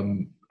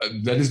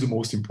that is the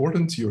most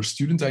important. Your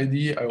student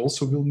ID I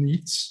also will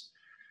need.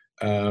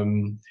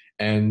 And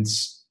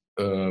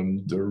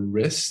the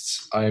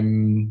rest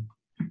I'm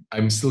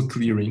still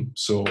clearing.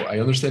 So I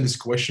understand this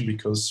question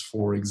because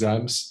for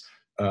exams,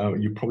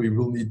 you probably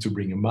will need to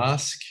bring a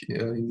mask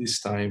in these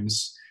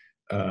times.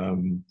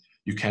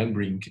 You can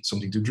bring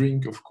something to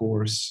drink, of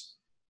course.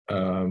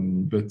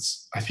 But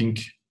I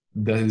think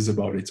that is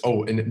about it.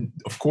 Oh, and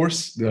of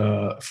course,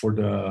 in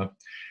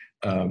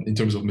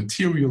terms of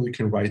material, you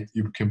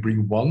can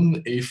bring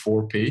one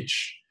A4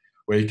 page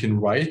where you can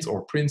write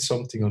or print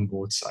something on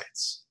both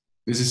sides.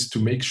 This is to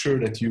make sure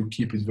that you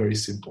keep it very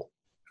simple.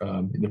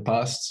 In the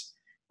past,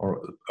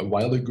 or a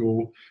while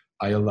ago,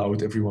 I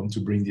allowed everyone to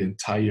bring the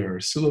entire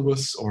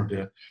syllabus or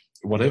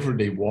whatever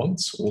they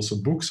want, also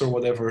books or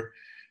whatever.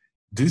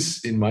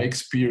 This, in my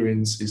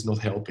experience, is not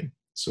helping.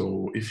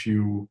 So if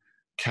you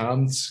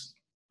can't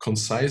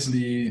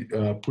concisely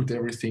put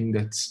everything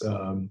that's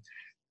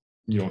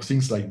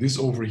things like this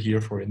over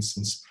here, for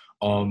instance,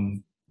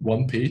 on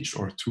one page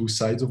or two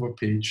sides of a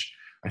page,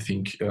 I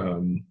think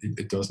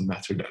it doesn't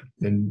matter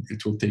then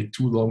it will take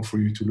too long for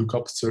you to look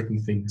up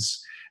certain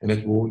things, and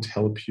it won't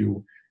help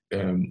you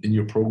in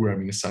your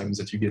programming assignments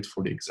that you get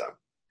for the exam.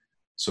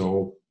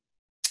 So,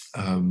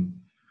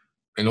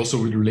 and also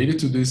related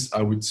to this,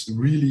 I would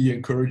really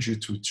encourage you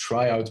to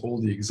try out all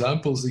the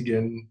examples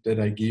again that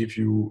I gave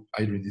you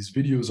either in these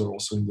videos or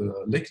also in the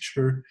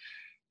lecture.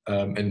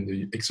 And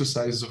the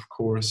exercises, of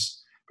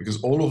course,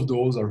 because all of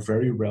those are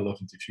very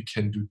relevant. If you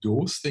can do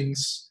those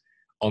things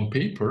on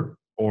paper,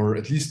 or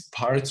at least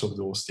parts of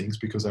those things,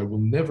 because I will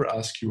never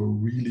ask you a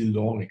really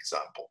long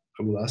example.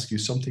 I will ask you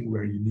something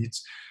where you need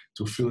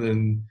to fill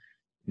in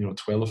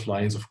 12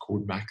 lines of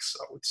code max,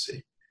 I would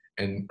say.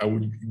 And I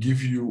would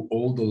give you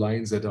all the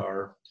lines that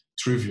are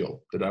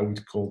trivial, that I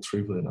would call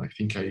trivial. And I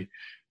think I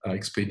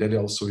explained that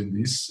also in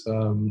these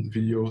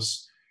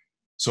videos.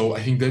 So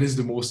I think that is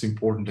the most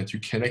important, that you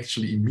can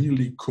actually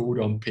immediately code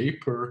on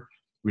paper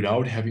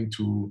without having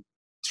to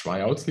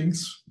try out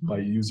things by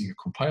using a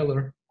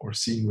compiler or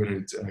seeing whether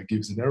it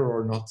gives an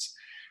error or not.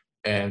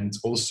 And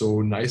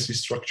also nicely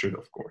structured,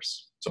 of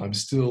course. So I'm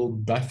still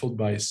baffled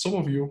by some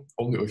of you,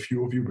 only a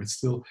few of you, but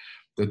still,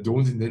 that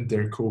don't indent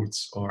their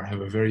codes or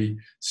have a very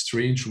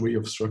strange way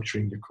of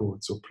structuring the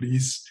code. So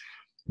please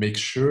make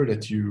sure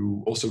that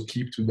you also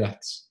keep to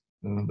that.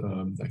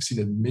 I've seen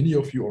that many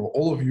of you, or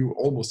all of you,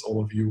 almost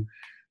all of you,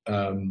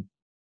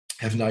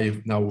 have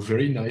now a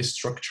very nice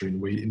structure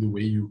in the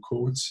way you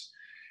code,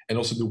 and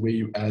also the way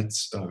you add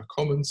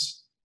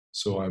comments.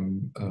 So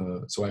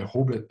I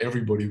hope that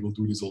everybody will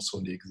do this also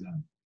on the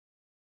exam.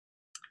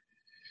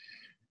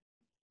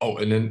 Oh,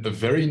 and then a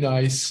very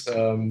nice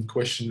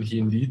question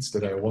here indeed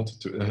that I wanted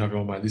to have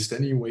on my list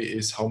anyway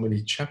is how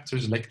many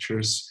chapters,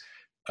 lectures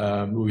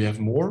will we have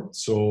more?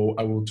 So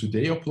I will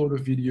today upload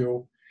a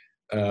video,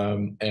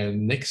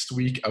 and next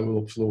week I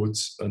will upload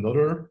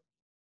another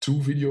 2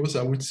 videos,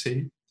 I would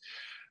say.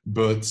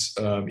 But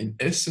in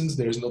essence,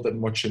 there's not that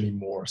much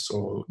anymore.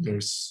 So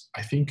there's,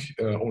 I think,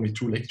 only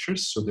 2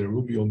 lectures. So there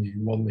will be only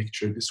 1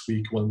 lecture this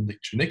week, 1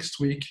 lecture next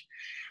week.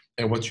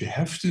 And what you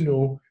have to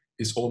know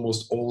is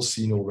almost all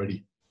seen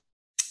already.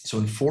 So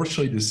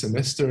unfortunately, the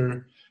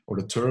semester or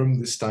the term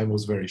this time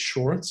was very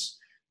short.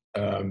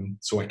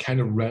 So I kind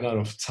of ran out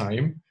of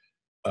time.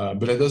 But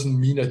that doesn't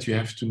mean that you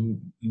have to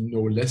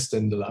know less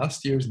than the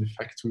last years. In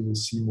fact, we will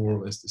see more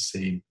or less the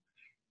same.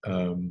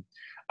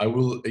 I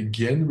will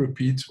again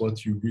repeat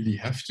what you really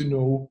have to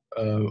know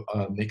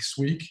next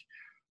week.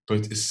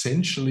 But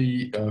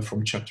essentially,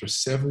 from chapter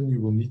 7,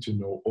 you will need to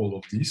know all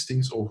of these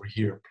things over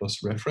here,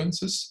 plus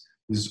references.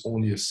 This is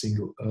only a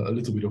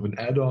little bit of an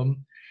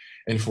add-on.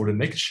 And for the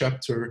next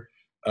chapter,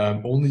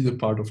 only the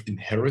part of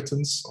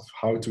inheritance, of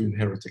how to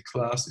inherit a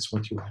class, is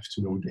what you'll have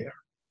to know there.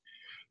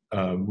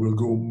 We'll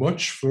go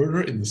much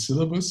further in the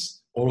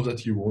syllabus. All of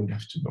that you won't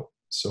have to know.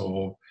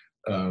 So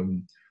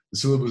the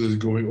syllabus is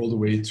going all the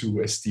way to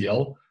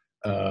STL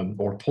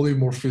or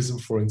polymorphism,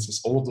 for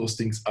instance. All of those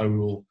things I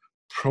will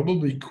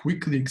probably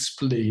quickly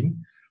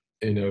explain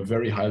in a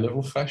very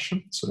high-level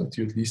fashion so that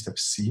you at least have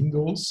seen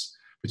those,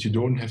 but you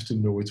don't have to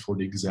know it for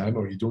the exam,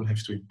 or you don't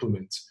have to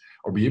implement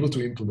or be able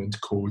to implement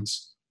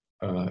codes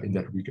in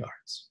that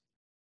regards.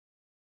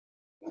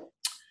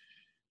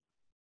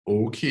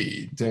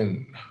 Okay,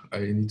 then I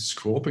need to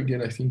scroll up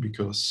again, I think,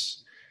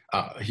 because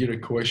here a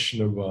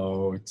question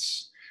about,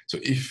 so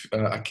if,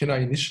 can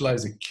I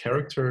initialize a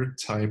character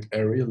type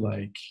array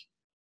like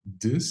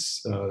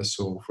this?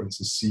 So for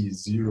instance,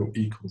 C0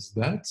 equals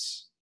that.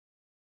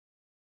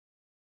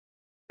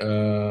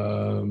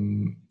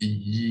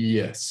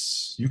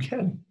 Yes, you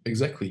can,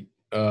 exactly.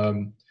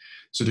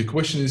 So the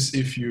question is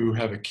if you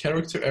have a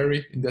character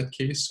array in that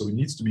case, so it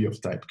needs to be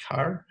of type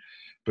char,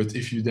 but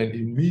if you then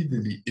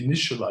immediately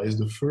initialize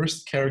the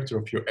first character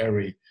of your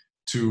array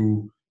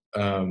to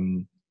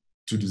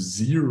the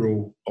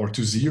 0 or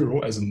to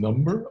 0 as a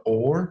number,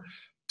 or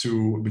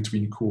to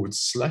between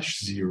quotes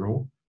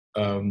 /0,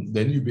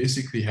 then you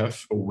basically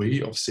have a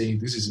way of saying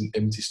this is an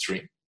empty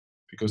string.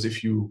 Because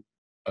if you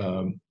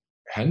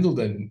handle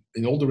then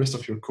in all the rest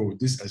of your code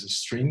this as a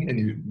string, and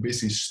you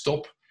basically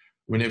stop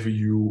whenever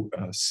you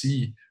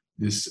see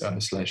this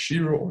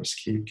 /0 or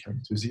escape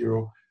character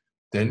 0,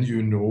 then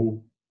you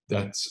know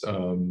that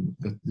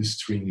that this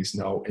string is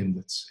now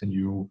ended, and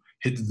you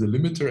hit the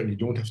delimiter, and you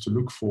don't have to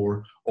look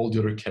for all the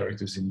other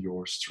characters in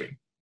your string.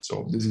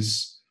 So this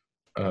is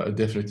a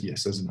definite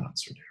yes as an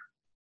answer there.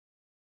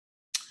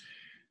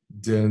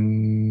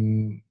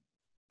 Then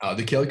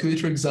the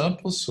calculator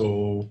example.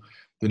 So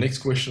the next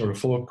question or the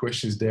follow-up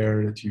question is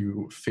there that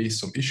you face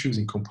some issues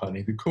in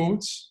compiling the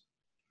codes.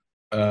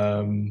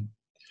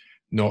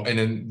 No, and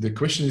then the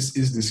question is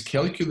this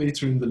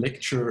calculator in the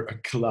lecture a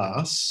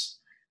class?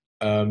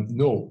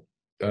 No.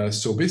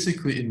 So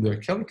basically in the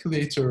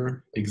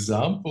calculator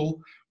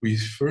example, we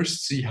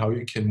first see how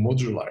you can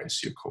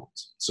modularize your code.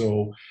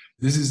 So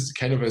this is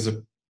kind of as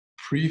a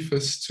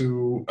preface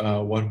to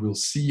what we'll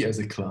see as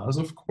a class,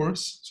 of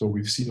course. So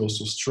we've seen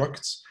also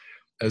structs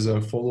as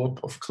a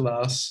follow-up of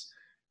class.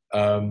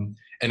 And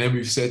then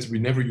we've said we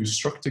never use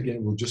struct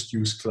again, we'll just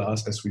use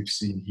class as we've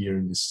seen here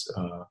in this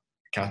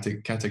cat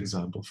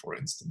example, for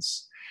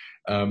instance.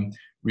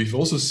 We've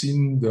also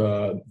seen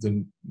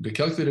the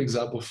calculator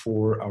example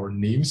for our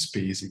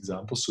namespace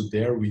example. So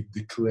there we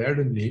declare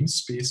the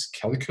namespace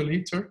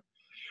calculator.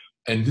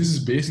 And this is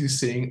basically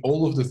saying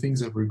all of the things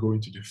that we're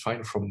going to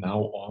define from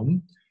now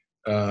on.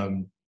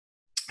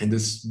 And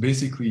this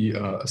basically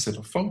a set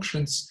of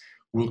functions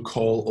will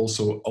call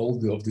also all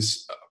of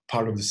this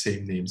part of the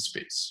same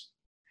namespace.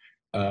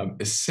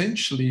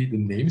 Essentially, the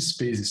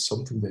namespace is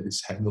something that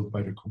is handled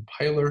by the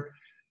compiler,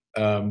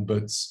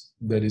 but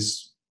that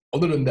is,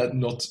 other than that,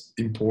 not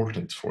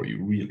important for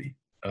you, really.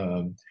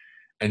 And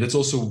that's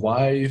also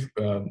why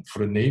for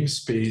the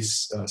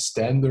namespace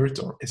standard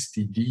or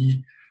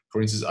STD,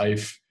 for instance,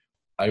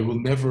 I will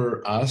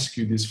never ask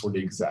you this for the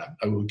exam.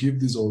 I will give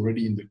this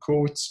already in the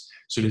code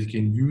so that you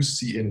can use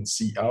cin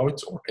and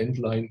cout or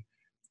endline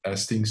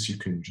as things you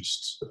can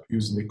just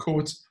use in the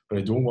code, but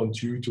I don't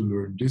want you to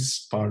learn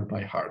this part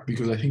by heart,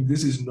 because I think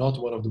this is not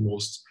one of the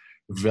most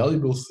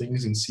valuable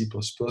things in C++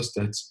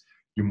 that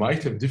you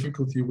might have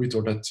difficulty with,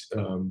 or that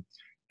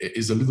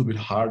is a little bit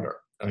harder.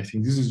 I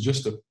think this is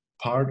just a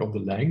part of the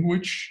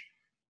language,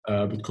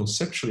 but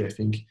conceptually, I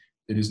think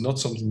it is not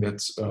something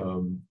that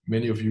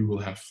many of you will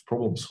have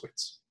problems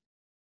with.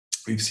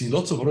 We've seen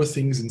lots of other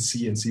things in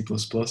C and C++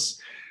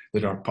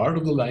 that are part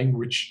of the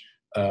language,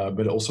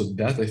 but also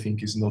that I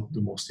think is not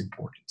the most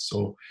important.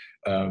 So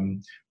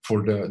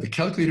for the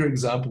calculator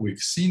example, we've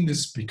seen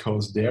this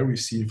because there we've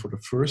seen for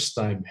the first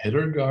time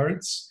header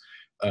guards,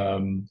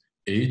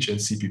 H and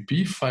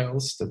CPP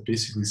files that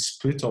basically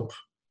split up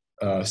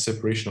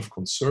separation of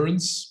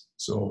concerns.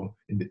 So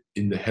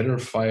in the header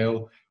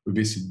file, we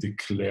basically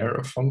declare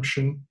a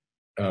function,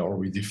 or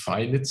we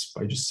define it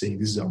by just saying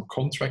this is our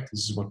contract,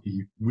 this is what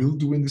we will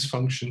do in this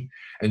function,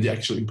 and the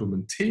actual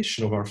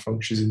implementation of our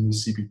function is in the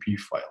CPP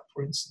file,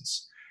 for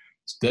instance.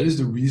 So that is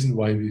the reason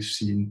why we've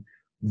seen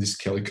this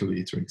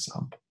calculator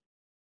example.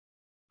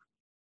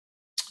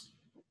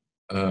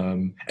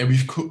 And we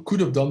could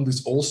have done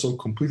this also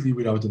completely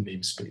without the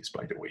namespace,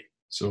 by the way.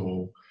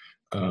 So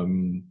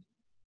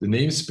the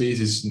namespace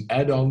is an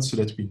add-on so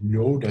that we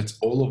know that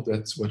all of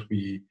that's what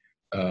we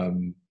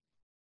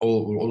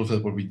all of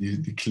that what we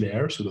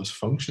declare, so those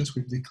functions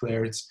we've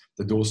declared,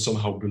 that those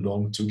somehow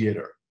belong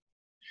together.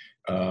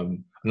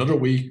 Another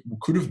way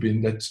could have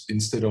been that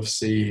instead of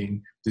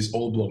saying this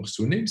all belongs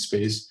to a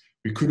namespace,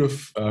 we could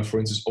have, for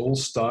instance, all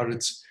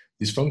started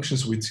these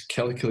functions with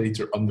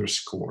calculator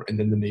underscore and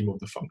then the name of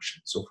the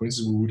function. So for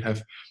instance, we would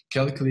have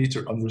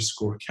calculator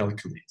underscore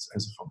calculate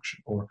as a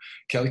function, or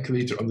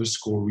calculator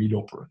underscore read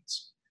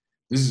operand.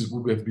 This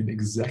would have been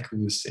exactly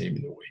the same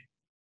in a way.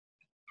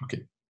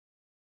 Okay.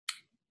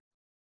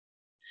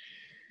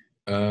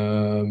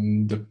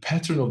 The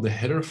pattern of the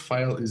header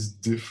file is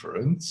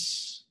different.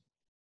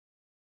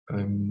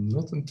 I'm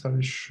not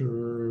entirely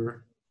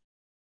sure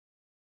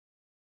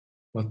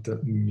what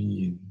that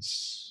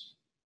means.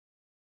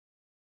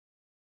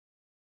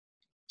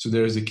 So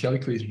there's a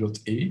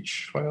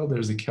calculator.h file,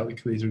 there's a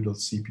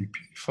calculator.cpp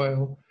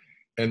file,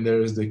 and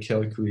there's the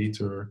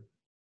calculator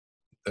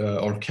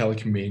or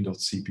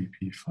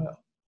calcmain.cpp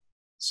file.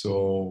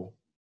 So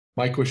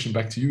my question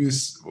back to you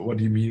is, what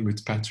do you mean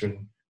with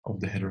pattern of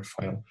the header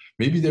file?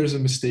 Maybe there's a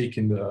mistake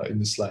in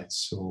the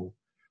slides, so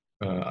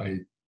I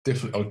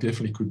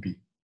definitely could be.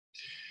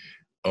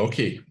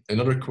 Okay,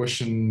 another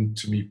question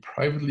to me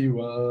privately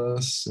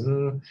was,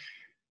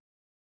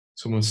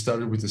 someone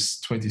started with this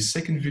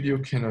 20-second video.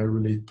 Can I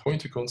relate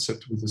pointer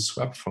concept with the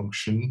swap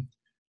function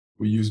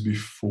we used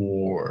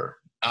before?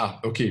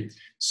 Okay.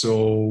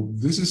 So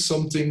this is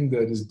something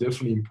that is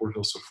definitely important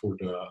also for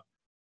the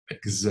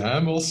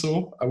exam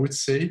also, I would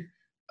say.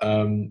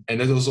 And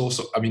that was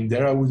also, I mean,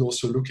 there I would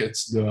also look at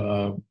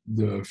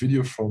the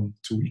video from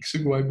 2 weeks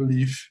ago, I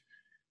believe,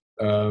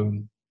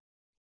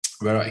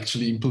 where I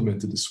actually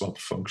implemented the swap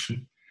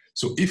function.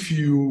 So if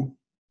you,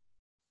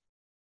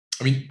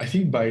 I mean, I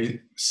think by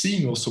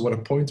seeing also what a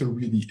pointer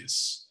really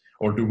is,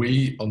 or the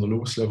way on the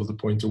lowest level the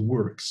pointer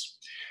works,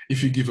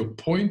 if you give a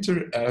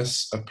pointer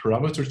as a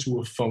parameter to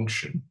a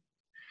function,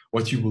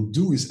 what you will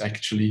do is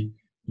actually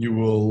you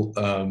will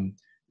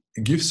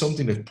give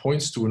something that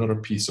points to another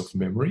piece of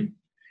memory.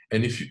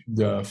 And if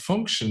the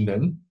function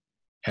then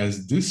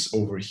has this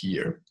over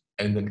here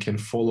and then can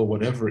follow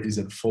whatever is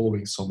then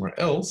following somewhere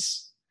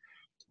else,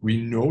 we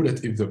know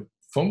that if the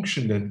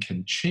function then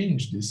can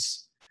change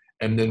this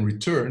and then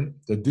return,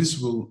 that this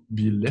will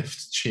be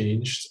left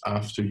changed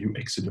after you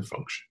exit the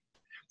function.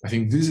 I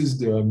think this is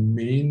the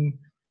main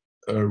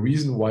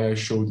reason why I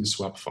show the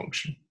swap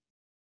function.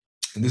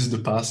 And this is the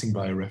passing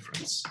by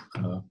reference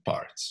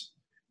part.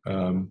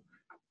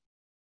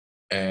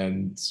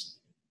 And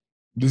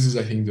this is,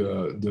 I think,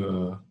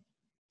 the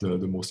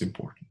most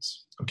important.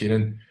 Okay,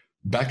 then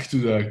back to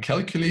the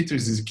calculator.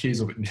 Is this a case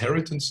of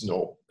inheritance?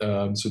 No.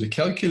 So the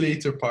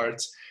calculator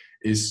part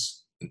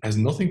has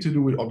nothing to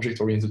do with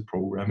object-oriented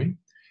programming.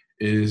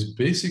 It is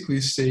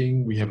basically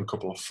saying we have a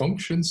couple of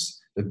functions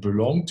that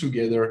belong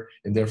together,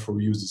 and therefore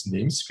we use this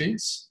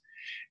namespace.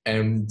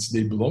 And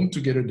they belong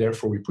together,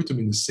 therefore we put them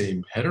in the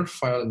same header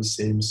file and the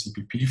same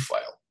CPP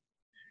file.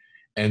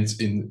 And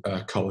in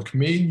calc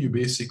main, you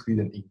basically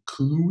then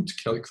include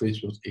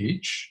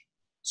calculator.h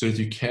so that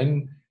you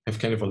can have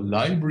kind of a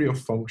library of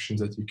functions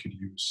that you could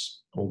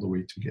use all the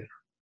way together.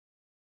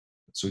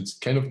 So it's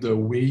kind of the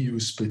way you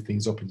split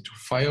things up into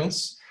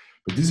files.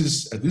 But this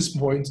is, at this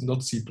point,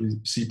 not C++.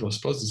 This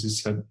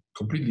is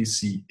completely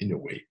C in a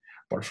way,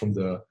 apart from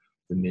the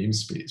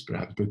namespace,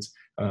 perhaps. But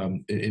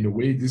in a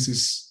way, this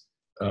is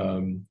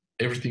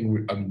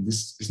everything. I mean,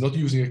 this is not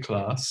using a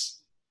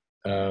class.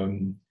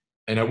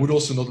 And I would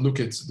also not look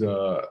at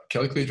the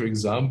calculator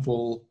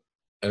example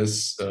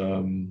as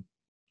an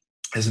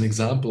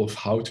example of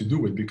how to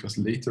do it, because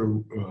later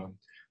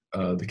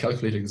the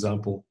calculator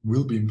example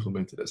will be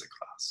implemented as a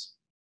class,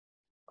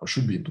 or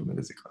should be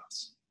implemented as a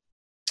class.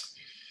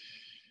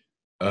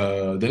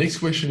 The next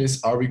question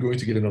is, are we going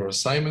to get another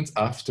assignment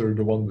after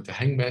the one with the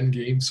hangman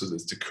game? So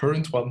that's the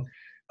current one.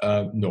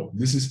 No,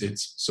 this is it.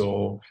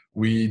 So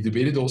we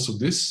debated also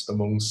this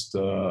amongst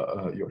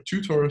your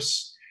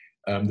tutors.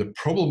 The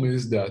problem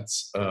is that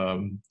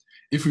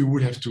if we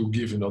would have to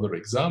give another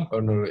exam,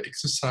 another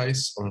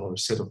exercise, or another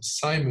set of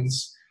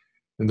assignments,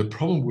 then the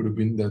problem would have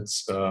been that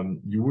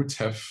you would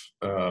have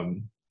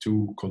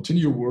to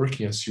continue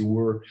working as you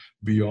were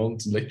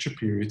beyond lecture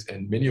period,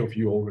 and many of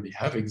you already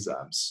have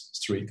exams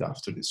straight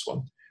after this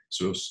one,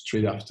 so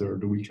straight after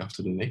the week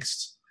after the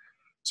next.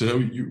 So that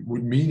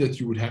would mean that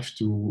you would have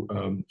to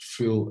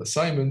fill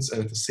assignments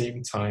and at the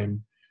same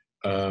time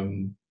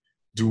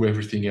do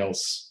everything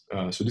else.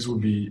 So this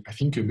would be, I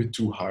think, a bit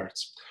too hard.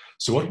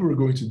 So what we're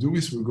going to do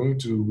is we're going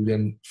to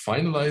then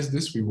finalize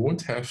this. We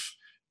won't have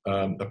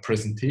a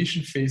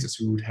presentation phase as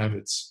we would have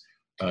it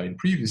in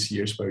previous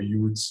years, where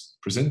you would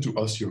present to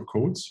us your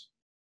codes.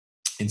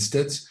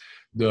 Instead,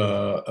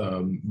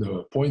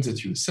 the points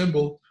that you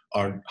assemble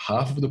are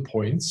half of the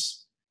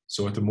points.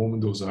 So at the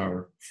moment, those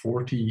are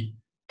 40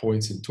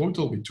 points in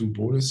total, with 2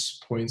 bonus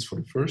points for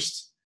the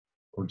first,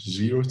 or the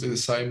 0th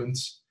assignment.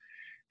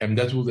 And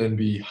that will then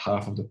be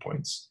half of the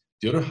points.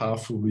 The other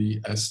half will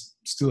be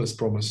still as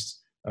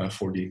promised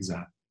for the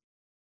exam.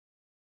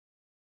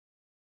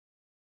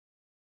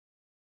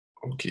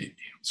 Okay,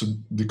 so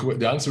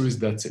the answer is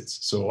that's it.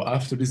 So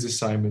after this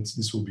assignment,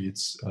 this will be it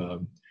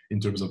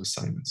in terms of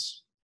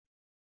assignments.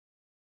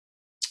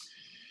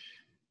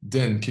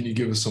 Then can you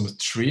give us some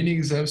training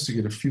exams to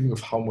get a feeling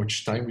of how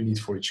much time we need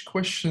for each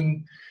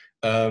question?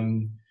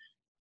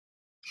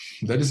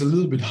 That is a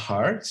little bit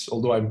hard,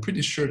 although I'm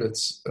pretty sure that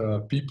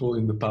people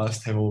in the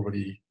past have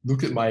already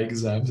looked at my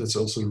exams. That's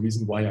also the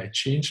reason why I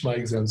change my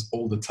exams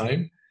all the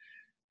time.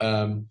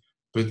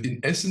 But in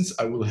essence,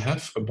 I will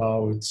have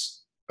about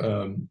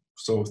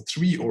so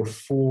 3 or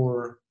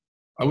 4,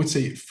 I would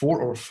say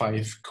 4 or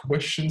 5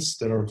 questions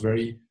that are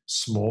very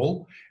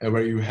small and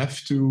where you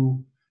have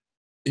to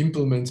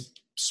implement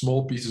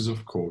small pieces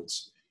of code.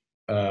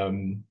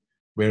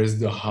 Whereas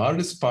the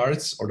hardest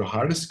parts or the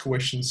hardest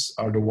questions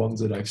are the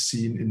ones that I've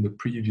seen in the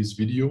previous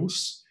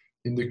videos,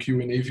 in the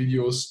Q&A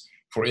videos.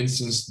 For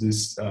instance,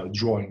 this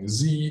drawing a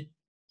Z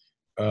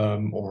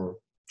or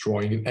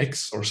drawing an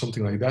X or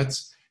something like that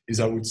is,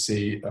 I would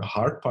say, a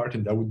hard part,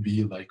 and that would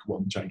be like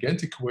one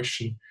gigantic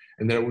question.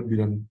 And there would be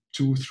then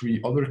 2,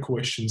 3 other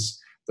questions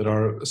that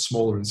are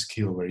smaller in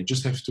scale, where you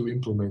just have to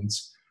implement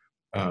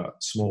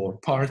smaller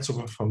parts of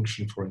a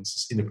function, for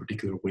instance, in a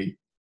particular way.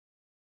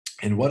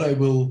 And what I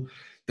will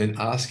then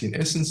ask, in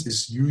essence,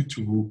 is you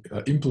to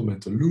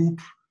implement a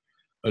loop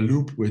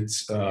with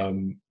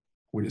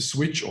a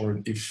switch or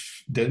an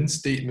if-then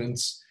statement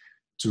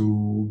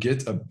to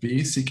get a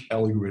basic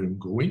algorithm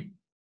going.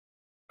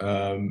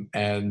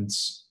 And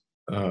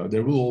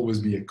there will always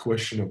be a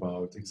question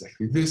about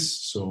exactly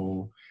this.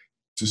 So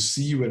to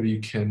see whether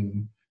you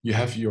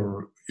have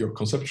your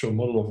conceptual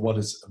model of what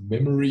is a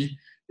memory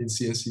in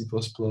C and C++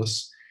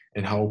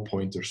 and how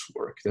pointers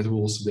work. That will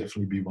also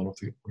definitely be one of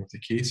the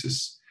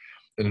cases.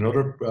 And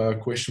another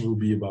question will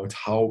be about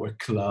how a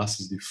class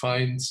is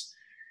defined.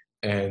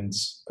 And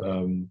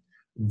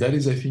that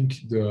is, I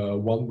think, the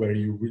one where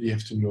you really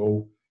have to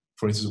know,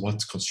 for instance,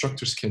 what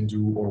constructors can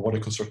do or what a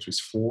constructor is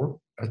for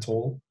at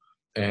all,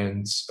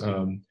 and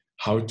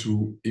how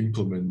to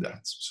implement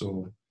that.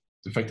 So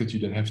the fact that you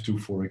then have to,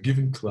 for a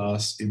given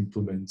class,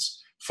 implement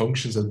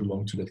functions that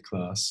belong to that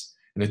class,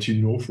 and that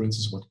you know, for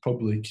instance, what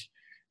public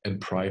and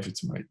private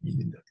might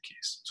mean in that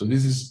case. So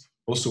this is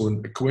also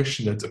a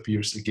question that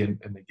appears again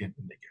and again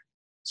and again.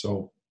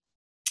 So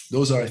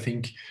those are, I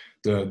think,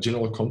 the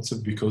general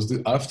concept, because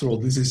after all,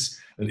 this is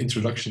an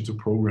introduction to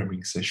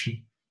programming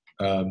session.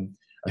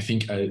 I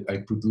think I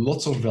put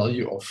lots of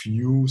value of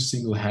you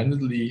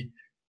single-handedly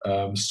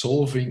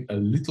solving a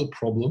little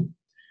problem.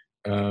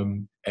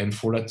 And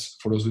for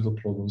those little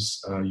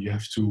problems, you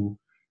have to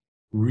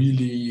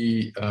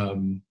really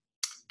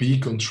be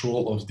in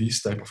control of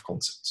these type of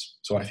concepts.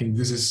 So I think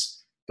this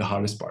is the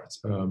hardest part.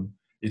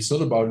 It's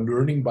not about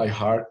learning by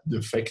heart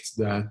the fact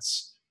that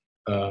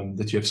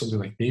that you have something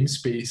like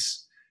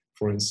namespace,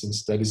 for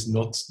instance. That is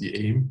not the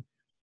aim.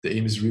 The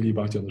aim is really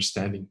about the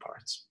understanding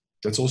part.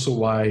 That's also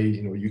why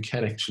you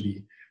can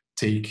actually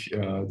take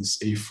this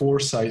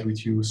A4 site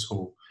with you.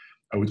 So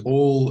I would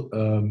all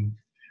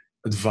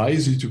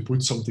advise you to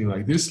put something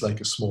like this,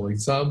 like a small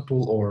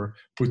example, or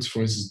put,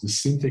 for instance, the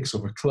syntax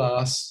of a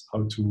class,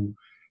 how to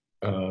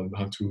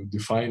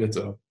define it,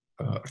 a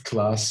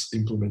class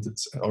implemented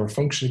or a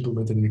function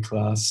implemented in a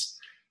class.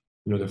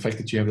 The fact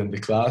that you have then the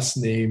class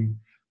name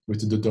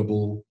with the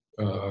double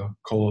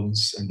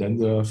columns and then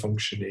the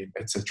function name,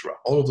 etc.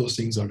 All of those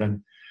things are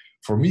then,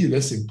 for me,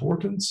 less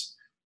important.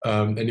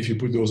 And if you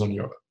put those on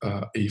your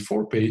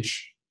A4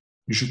 page,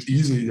 you should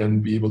easily then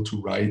be able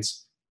to write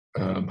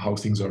how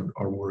things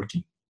are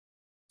working.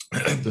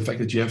 The fact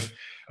that you have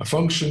a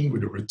function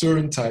with a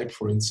return type,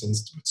 for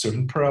instance, with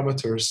certain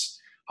parameters,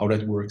 how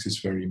that works is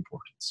very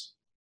important.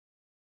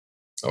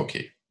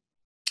 Okay.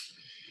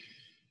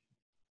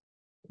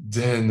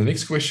 Then the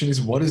next question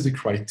is, what is the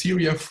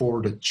criteria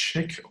for the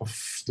check of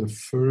the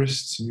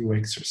first new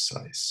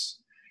exercise?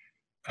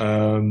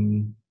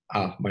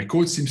 My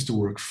code seems to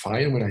work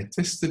fine when I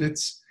tested it,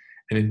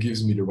 and it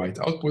gives me the right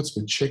outputs,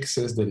 but check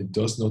says that it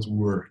does not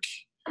work.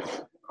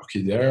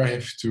 Okay, there I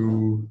have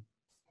to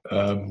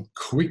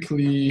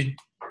quickly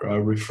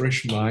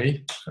refresh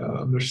my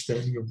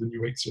understanding of the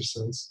new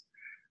exercise,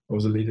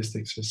 of the latest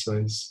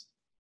exercise.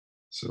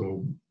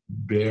 So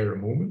bear a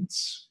moment.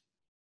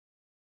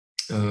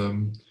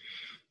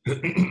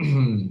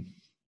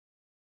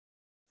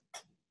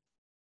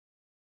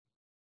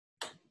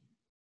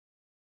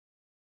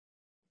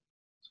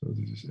 So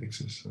this is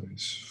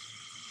exercise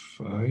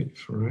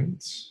 5,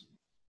 right?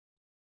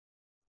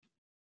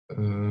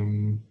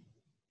 And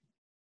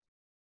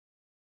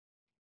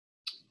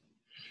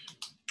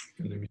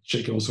let me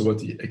check also what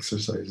the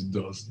exercise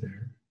does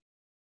there.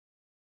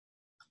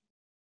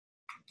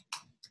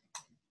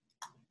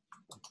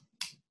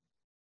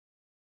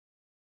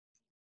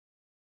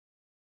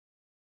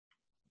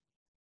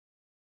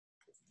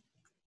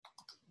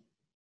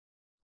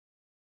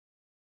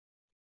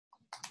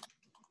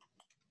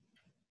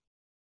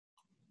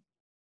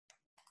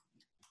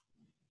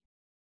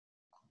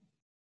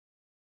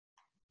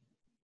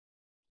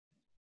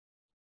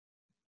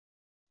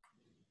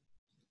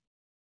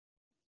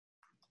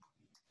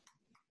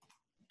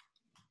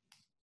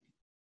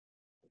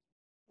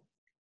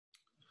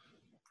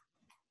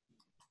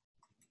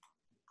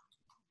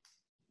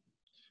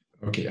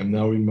 Okay, I'm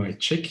now in my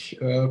check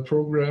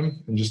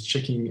program. I'm just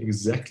checking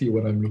exactly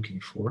what I'm looking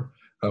for,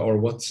 or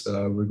what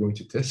we're going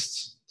to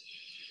test.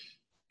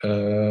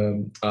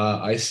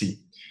 I see.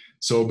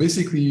 So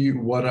basically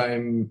what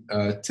I'm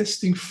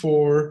testing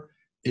for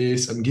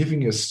is I'm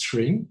giving a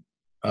string,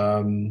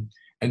 and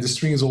the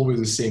string is always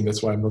the same.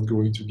 That's why I'm not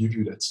going to give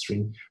you that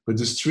string. But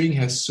the string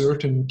has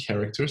certain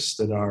characters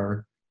that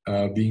are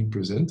being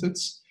presented,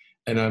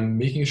 and I'm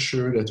making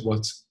sure that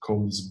what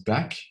comes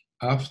back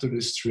after the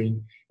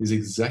string is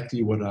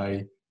exactly what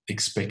I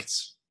expect.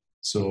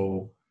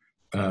 So,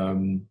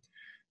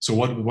 so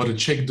what a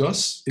check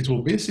does, it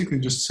will basically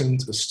just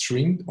send a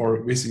string,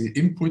 or basically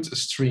input a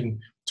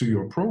string to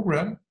your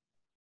program.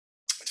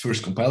 It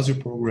first compiles your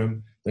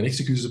program, then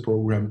executes the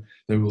program,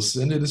 then we'll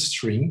send it a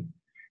string,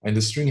 and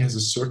the string has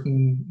a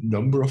certain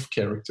number of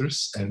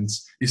characters and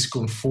is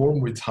conform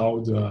with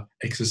how the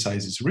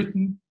exercise is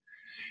written.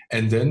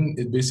 And then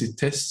it basically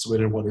tests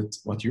whether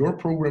what your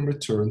program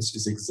returns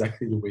is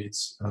exactly the way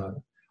it's,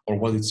 or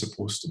what it's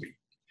supposed to be.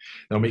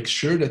 Now make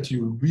sure that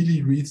you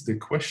really read the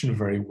question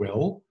very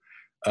well.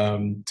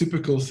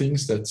 Typical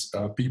things that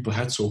people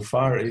had so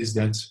far is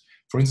that,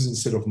 for instance,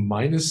 instead of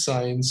minus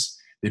signs,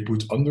 they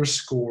put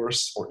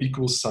underscores or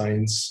equal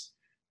signs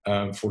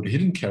for the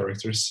hidden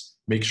characters.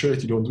 Make sure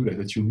that you don't do that,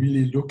 that you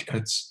really look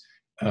at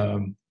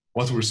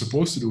what we're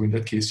supposed to do in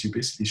that case, you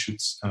basically should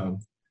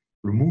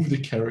remove the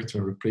character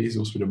and replace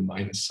those with a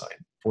minus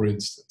sign, for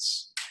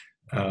instance.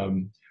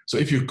 So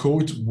if your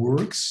code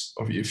works,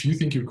 or if you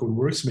think your code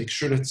works, make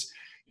sure that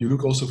you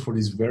look also for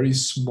these very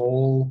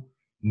small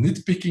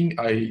nitpicking.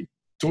 I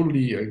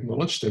totally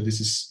acknowledge that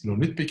this is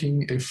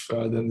nitpicking if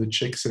then the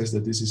check says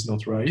that this is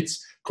not right.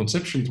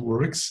 Conceptually it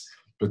works,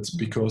 but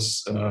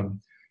because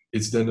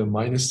it's then a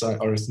minus sign,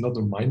 or it's not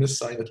a minus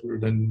sign that we're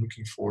then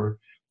looking for,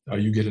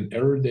 you get an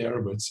error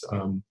there, but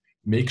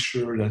make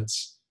sure that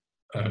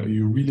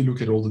you really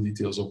look at all the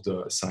details of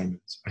the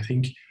assignment. I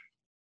think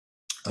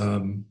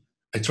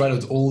I tried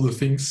out all the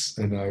things,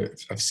 and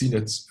I've seen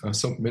that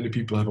many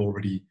people have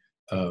already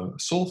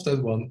solved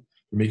that one.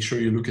 Make sure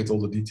you look at all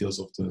the details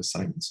of the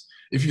assignments.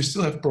 If you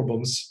still have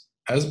problems,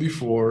 as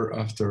before,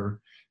 after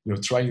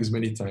trying this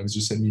many times,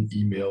 just send me an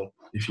email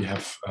if you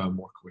have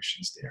more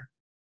questions there.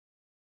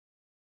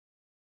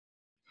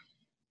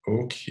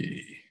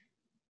 Okay.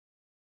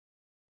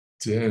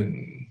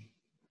 Then,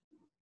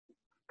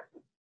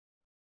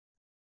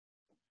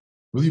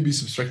 will you be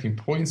subtracting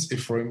points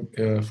if, for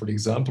the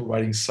example,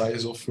 writing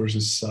size of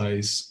versus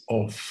size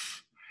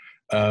of?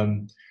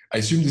 I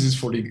assume this is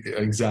for the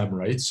exam,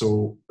 right?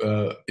 So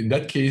in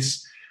that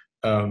case,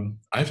 I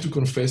have to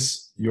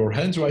confess, your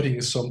handwriting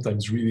is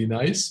sometimes really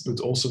nice, but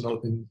also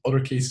not in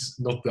other cases,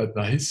 not that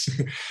nice.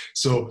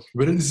 So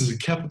whether this is a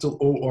capital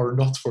O or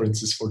not, for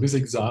instance, for this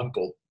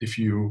example, if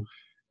you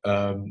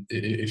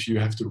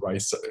have to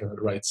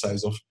write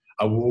size of,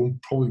 I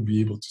won't probably be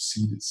able to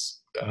see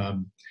this.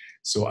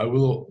 So I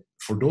will,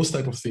 for those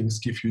type of things,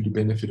 give you the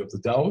benefit of the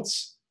doubt.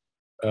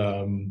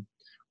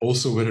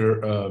 Also, whether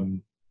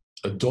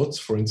a dot,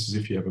 for instance,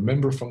 if you have a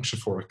member function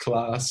for a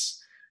class,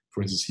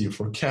 for instance, here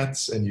for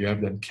cats, and you have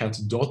then cat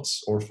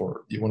dots, or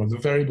for one of the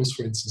variables,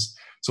 for instance,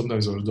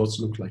 sometimes those dots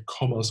look like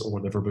commas or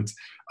whatever, but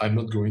I'm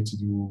not going to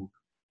do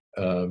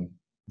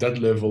that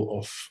level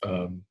of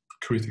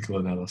critical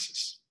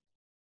analysis.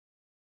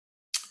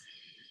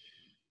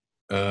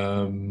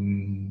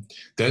 Then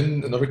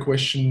another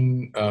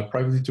question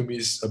privately to me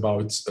is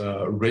about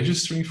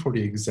registering for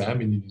the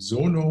exam in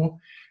Unisono.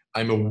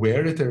 I'm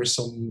aware that there are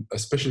some,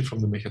 especially from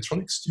the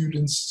mechatronics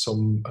students,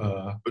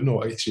 but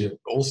no, actually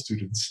all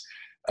students,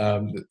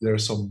 there are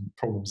some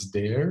problems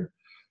there.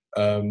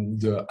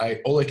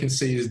 All I can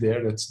say is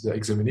there that the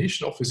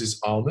examination office is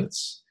on it,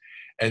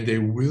 and they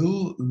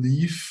will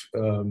leave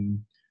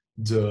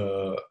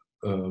the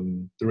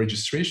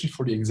registration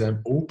for the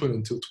exam open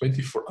until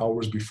 24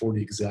 hours before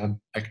the exam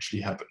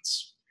actually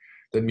happens.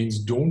 That means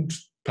don't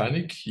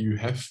panic. You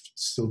have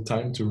still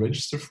time to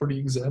register for the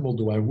exam,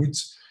 although I would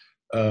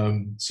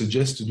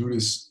suggest to do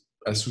this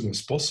as soon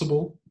as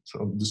possible.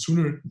 So the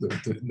sooner,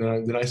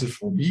 the nicer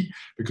for me,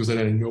 because then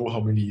I know how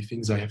many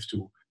things I have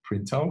to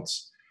print out.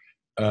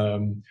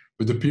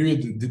 But the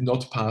period did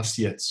not pass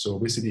yet. So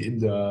basically in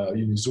the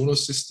Unisono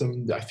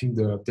system, I think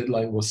the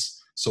deadline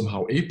was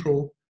somehow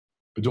April,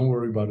 but don't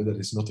worry about it, that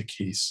is not the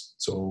case.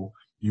 So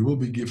you will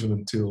be given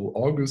until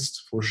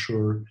August for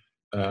sure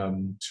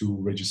to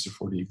register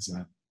for the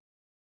exam.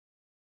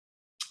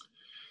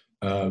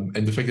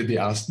 And the fact that they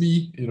asked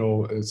me,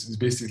 it's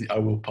basically I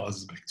will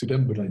pass it back to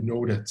them, but I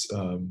know that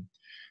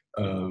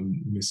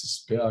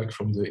Mrs. Berg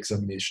from the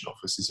examination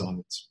office is on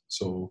it.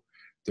 So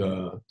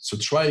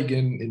try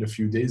again in a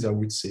few days, I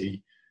would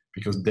say,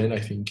 because then I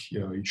think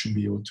you should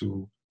be able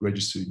to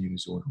register in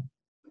Unisono.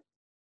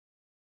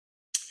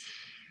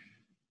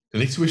 The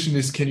next question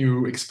is, can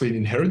you explain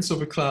inheritance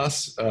of a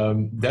class?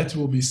 That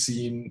will be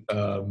seen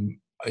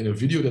in a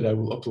video that I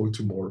will upload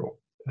tomorrow.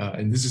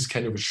 And this is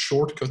kind of a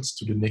shortcut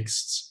to the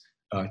next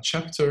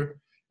chapter,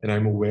 and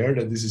I'm aware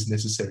that this is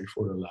necessary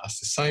for the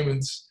last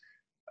assignment.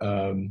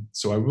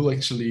 So I will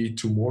actually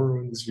tomorrow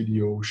in this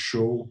video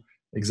show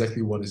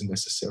exactly what is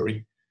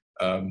necessary.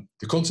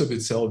 The concept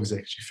itself is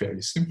actually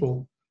fairly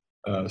simple.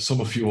 Some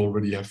of you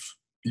already have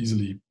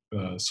easily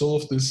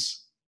solved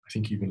this. I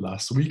think even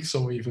last week,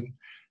 some even.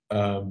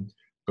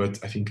 But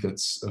I think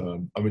that's,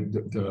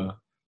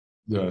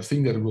 the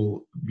thing that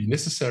will be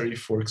necessary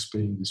for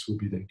explaining this will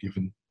be then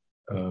given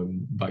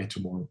by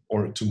tomorrow,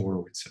 or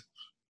tomorrow itself.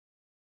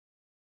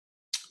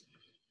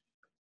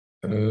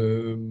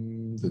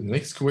 The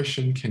next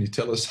question, can you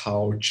tell us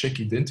how check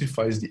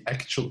identifies the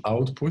actual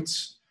output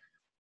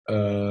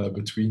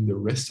between the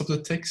rest of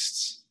the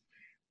texts?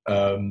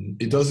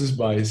 It does this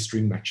by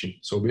string matching.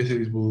 So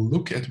basically it will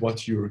look at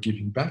what you're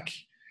giving back.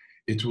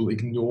 It will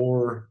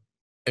ignore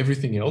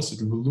everything else.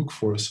 It will look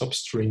for a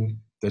substring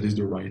that is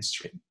the right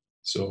string.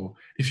 So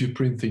if you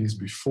print things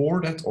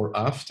before that or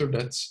after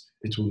that,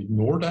 it will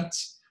ignore that.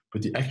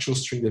 But the actual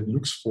string that it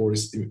looks for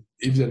is,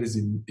 if that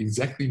is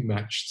exactly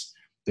matched,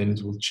 then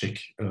it will check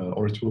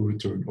or it will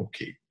return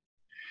okay.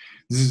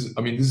 This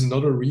is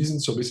another reason.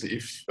 So basically,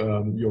 if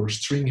your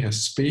string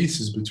has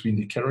spaces between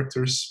the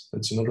characters,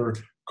 that's another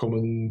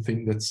common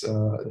thing that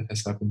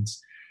has happened.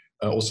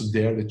 Also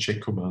there, the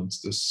check command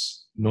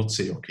does not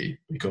say okay,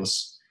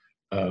 because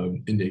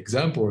in the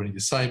example or in the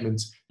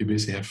assignment, you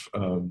basically have,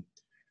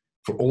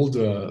 for all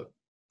the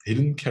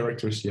hidden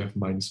characters, you have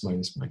minus,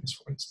 minus, minus,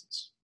 for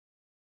instance.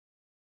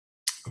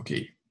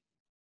 Okay.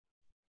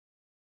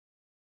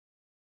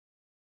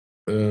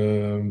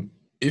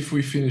 If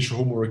we finish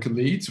homework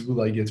late,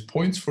 will I get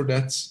points for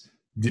that?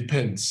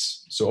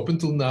 Depends. So up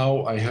until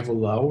now, I have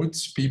allowed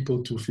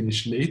people to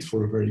finish late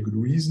for a very good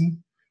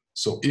reason.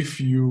 So if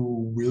you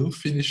will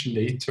finish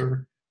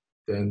later,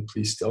 then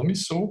please tell me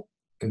so,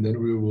 and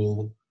then we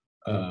will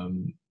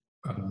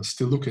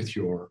still look at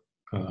your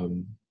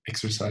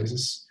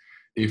exercises.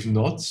 If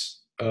not,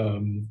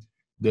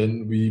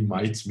 then we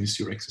might miss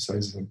your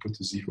exercises and put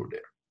a 0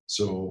 there.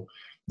 So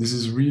this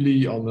is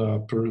really on a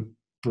per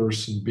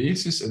person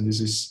basis, and this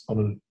is on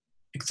an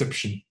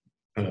exception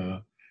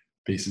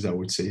basis, I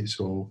would say.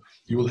 So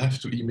you will have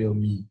to email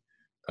me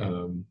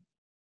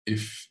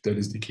if that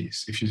is the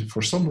case. If you,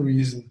 for some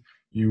reason,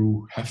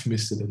 you have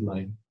missed a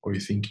deadline or you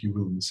think you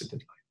will miss a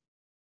deadline.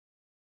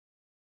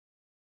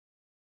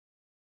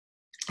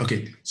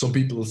 Okay, some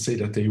people say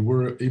that they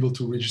were able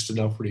to register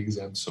now for the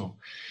exam, so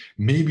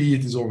maybe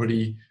it is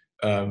already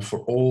for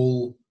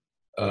all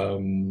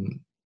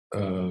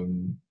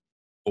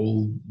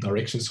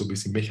directions, so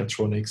basically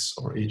mechatronics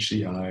or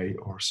HCI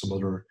or some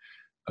other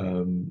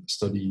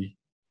study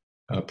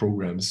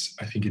programs.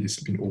 I think it has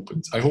been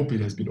opened. I hope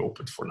it has been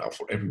opened for now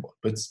for everyone,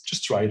 but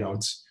just try it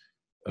out.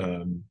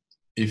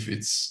 If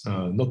it's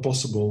not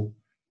possible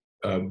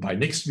by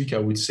next week, I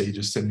would say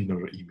just send me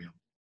another email.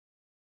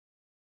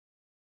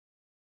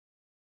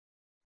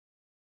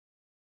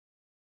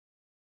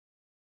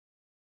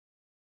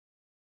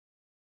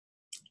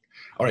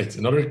 All right,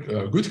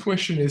 another good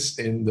question is,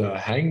 in the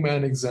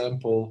hangman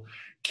example,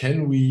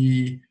 can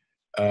we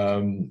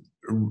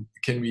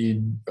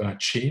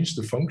change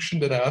the function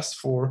that I asked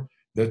for?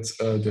 That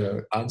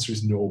the answer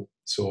is no.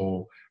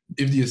 So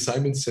if the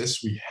assignment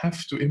says we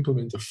have to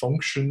implement a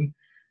function,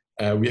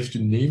 we have to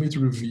name it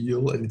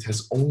reveal, and it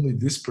has only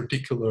this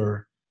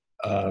particular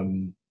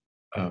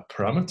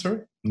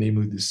parameter,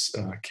 namely this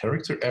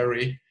character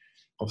array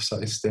of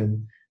size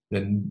 10,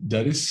 then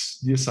that is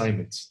the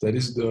assignment. That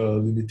is the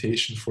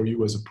limitation for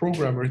you as a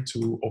programmer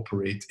to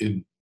operate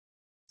in.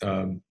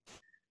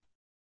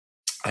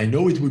 I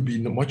know it would be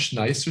much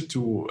nicer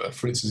to,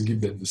 for instance,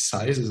 give them the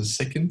size as a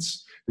second.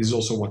 This is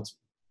also what,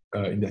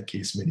 in that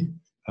case, many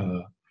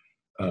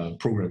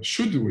programs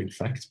should do, in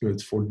fact.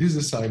 But for these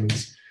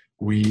assignments,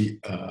 we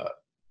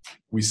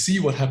see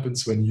what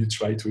happens when you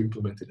try to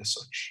implement it as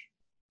such.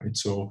 Right?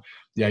 So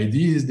the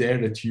idea is there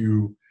that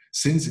you,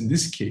 since in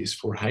this case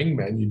for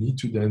hangman, you need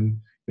to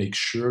then make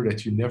sure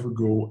that you never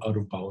go out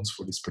of bounds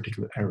for this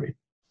particular array.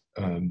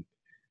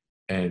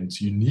 And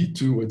you need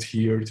to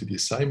adhere to the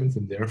assignment,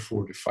 and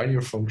therefore define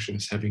your function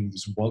as having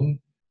this one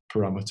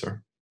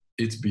parameter,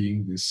 it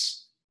being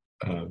this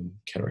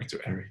character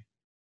array.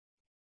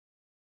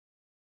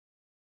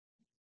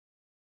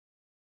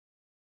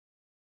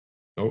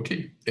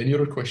 Okay, any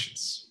other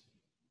questions?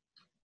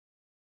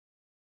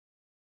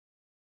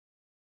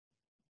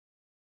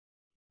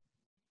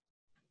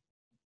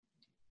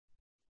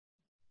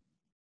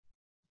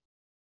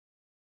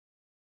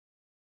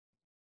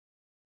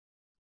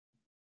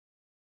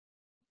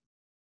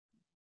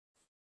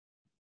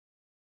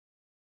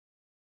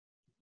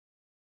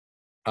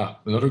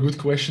 Another good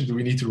question. Do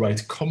we need to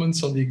write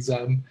comments on the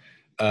exam?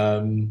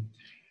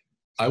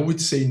 I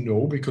would say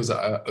no, because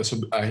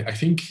I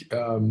think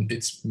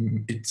it's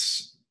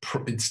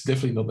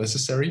definitely not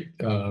necessary.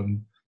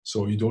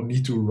 So you don't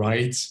need to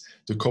write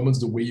the comments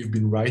the way you've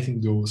been writing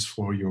those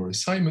for your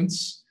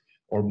assignments,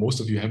 or most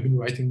of you have been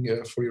writing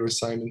for your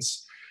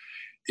assignments.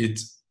 It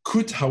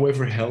could,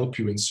 however, help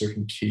you in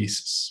certain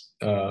cases.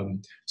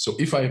 So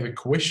if I have a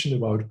question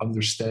about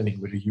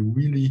understanding whether you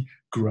really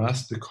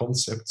grasp the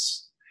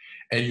concepts,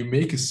 and you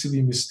make a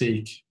silly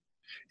mistake,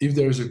 if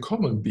there's a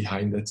comment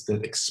behind that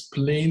that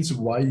explains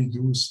why you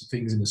do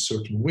things in a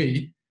certain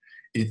way,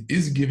 it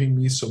is giving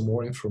me some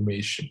more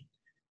information.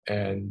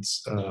 And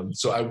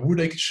so I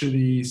would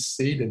actually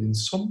say that in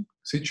some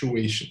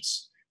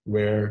situations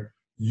where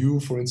you,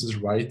 for instance,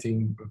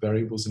 writing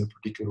variables in a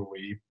particular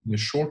way, in a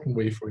shortened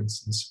way, for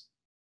instance,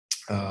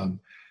 where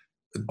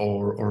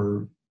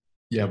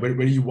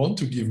you want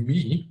to give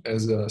me,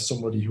 as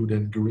somebody who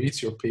then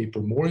grades your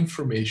paper, more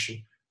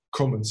information,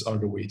 comments are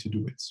the way to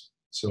do it.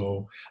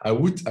 So I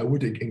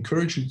would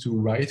encourage you to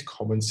write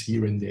comments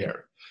here and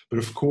there, but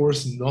of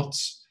course not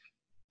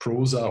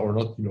prosa or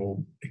not,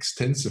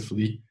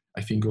 extensively.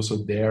 I think also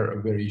there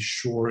a very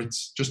short,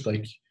 just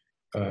like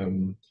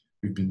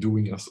we've been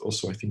doing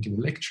also, I think, in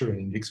the lecture and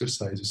in the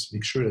exercises,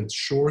 make sure that it's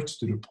short,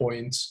 to the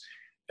point,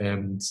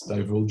 and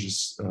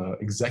divulges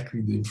exactly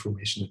the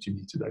information that you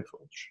need to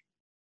divulge.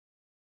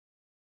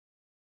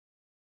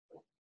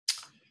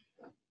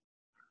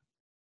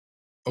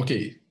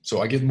 Okay,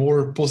 so I get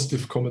more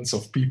positive comments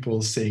of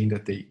people saying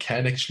that they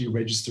can actually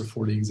register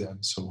for the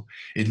exam. So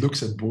it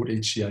looks at both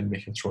HCI and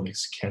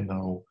mechatronics can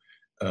now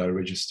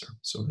register.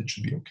 So that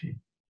should be okay.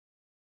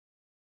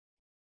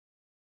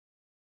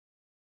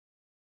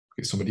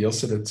 Okay, somebody else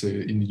said that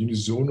in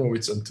Unisono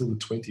it's until the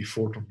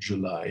 24th of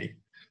July.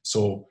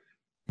 So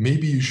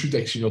maybe you should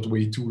actually not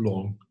wait too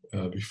long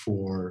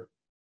before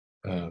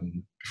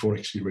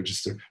actually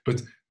register.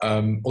 But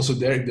Also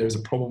there's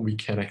a problem. We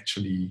can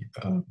actually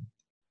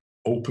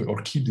open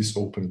or keep this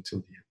open until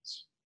the end.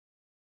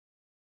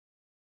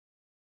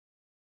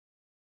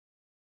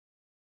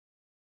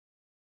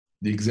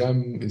 The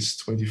exam is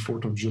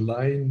 24th of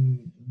July.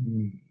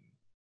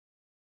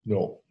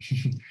 No,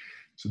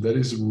 so that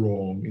is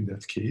wrong in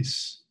that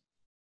case.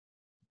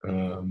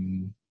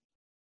 Okay,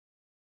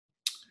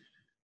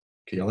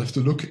 I'll have to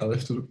look now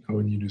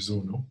in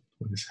Unisono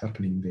what is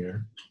happening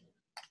there.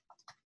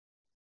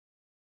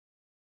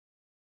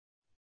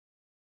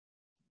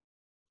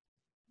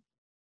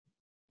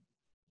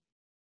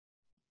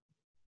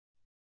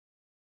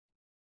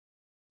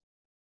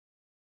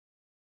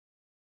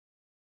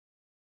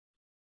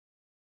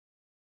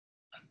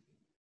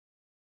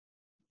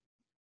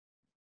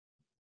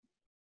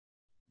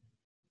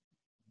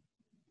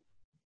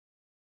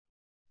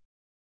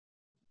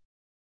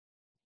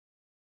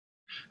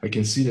 I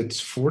can see that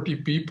 40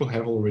 people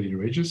have already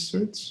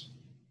registered.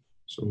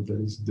 So that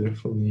is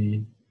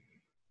definitely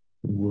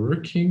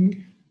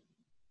working.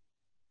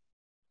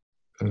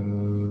 But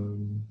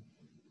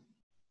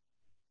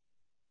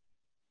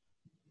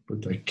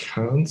I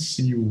can't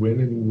see when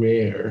and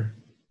where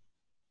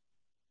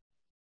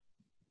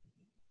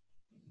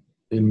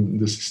in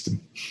the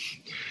system.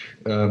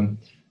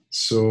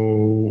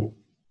 So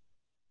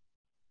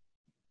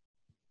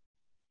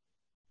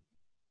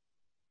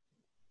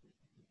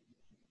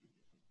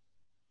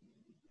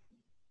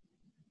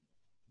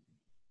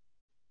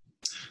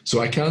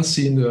I can't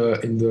see in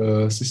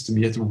the system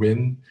yet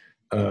when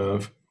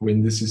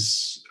this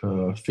is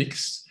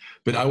fixed.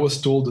 But I was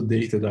told the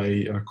date that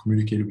I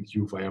communicated with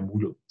you via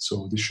Moodle.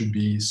 So this should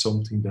be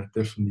something that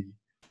definitely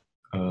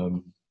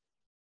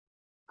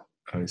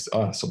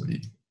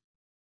somebody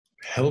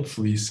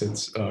helpfully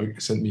sent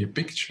me a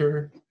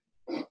picture.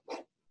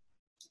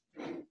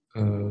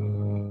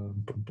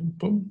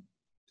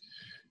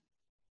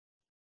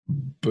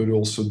 But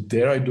also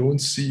there I don't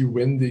see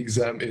when the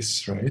exam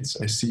is, right?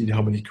 I see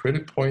how many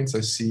credit points,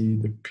 I see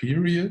the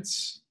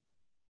periods.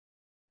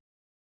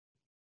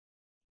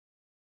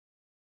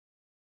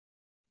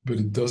 But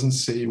it doesn't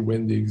say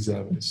when the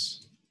exam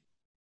is.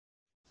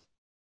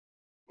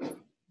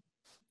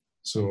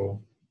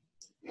 So,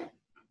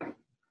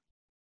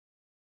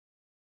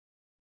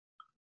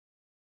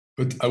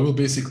 but I will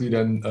basically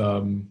then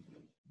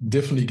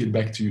definitely get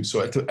back to you.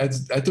 So at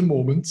the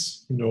moment,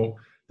 you know,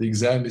 the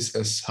exam is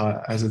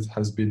as it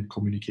has been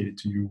communicated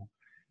to you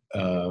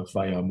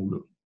via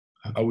Moodle.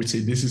 I would say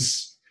this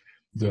is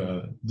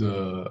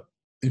the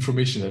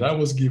information that I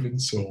was given.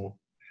 So,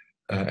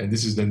 and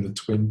this is then the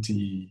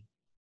 25th,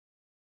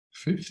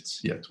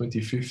 yeah,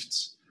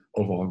 25th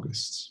of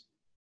August.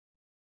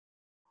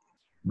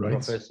 Right?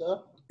 Professor?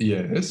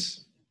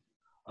 Yes.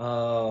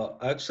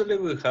 Actually,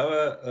 we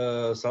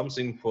have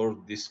something for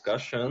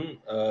discussion.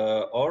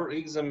 Our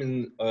exam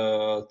in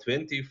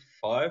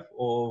 25th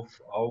of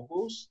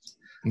August,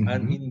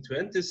 and in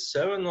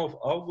 27th of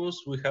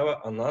August we have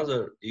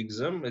another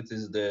exam. It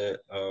is the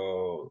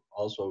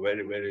also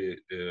very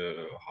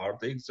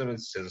hard exam.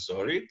 It's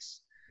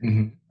sensorics.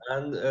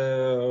 And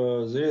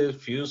there are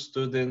few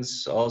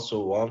students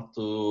also want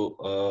to,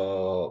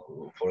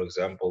 for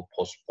example,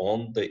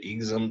 postpone the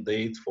exam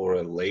date for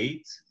a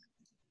late,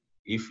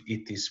 if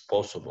it is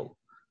possible.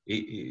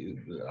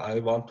 I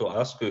want to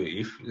ask you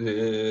if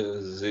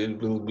there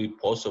will be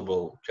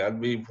possible. Can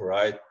we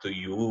write to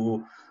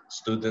you,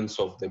 students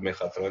of the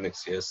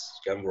mechatronics? Yes,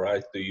 can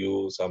write to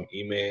you some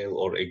email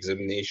or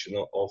examination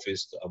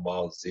office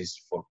about this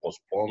for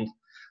postpone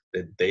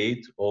the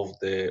date of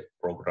the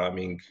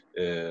programming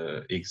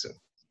exam.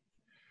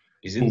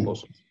 Is it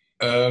possible?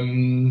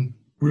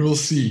 We will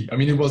see. I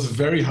mean, it was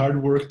very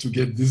hard work to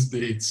get these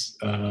dates.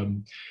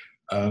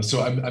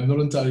 So I'm not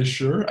entirely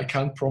sure. I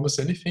can't promise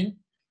anything.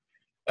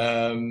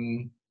 But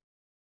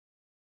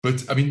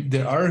I mean,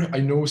 I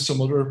know some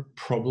other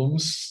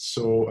problems.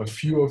 So a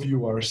few of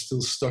you are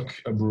still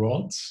stuck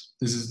abroad.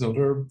 This is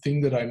another thing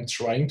that I'm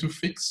trying to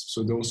fix.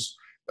 So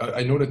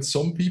I know that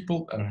some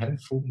people, a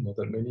handful, not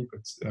that many,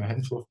 but a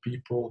handful of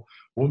people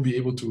won't be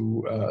able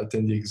to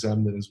attend the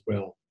exam then as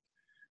well.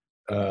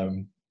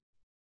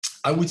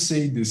 I would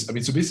say this. I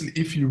mean, so basically,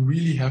 if you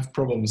really have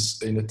problems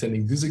in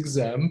attending this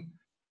exam,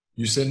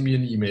 you send me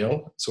an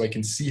email so I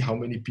can see how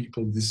many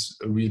people this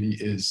really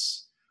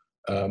is.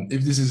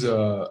 If this is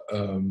a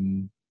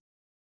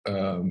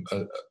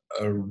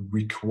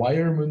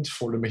requirement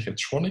for the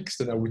mechatronics,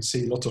 then I would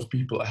say a lot of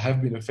people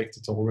have been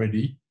affected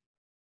already.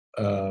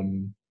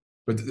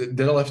 But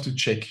then I'll have to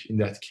check in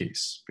that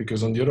case,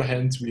 because on the other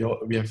hand, we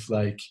have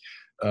like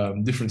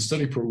different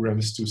study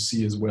programs to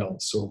see as well.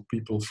 So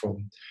people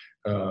from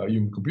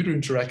human-computer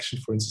interaction,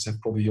 for instance, have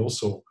probably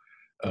also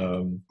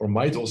or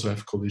might also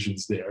have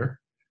collisions there.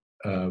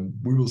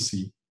 We will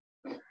see.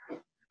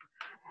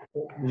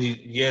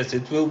 Yes,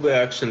 it will be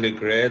actually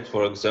great,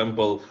 for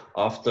example,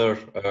 after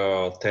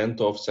 10th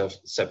of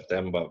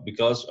September,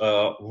 because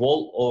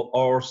all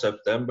our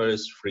September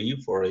is free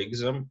for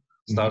exam.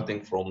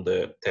 starting from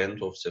the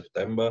 10th of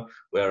September,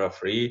 we are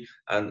free.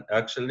 And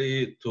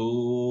actually,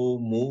 to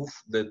move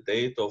the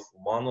date of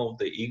one of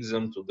the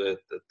exam to the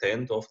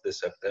 10th of the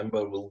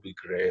September will be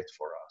great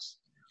for us,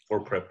 for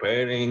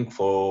preparing,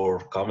 for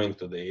coming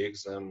to the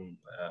exam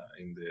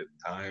in the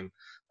time,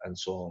 and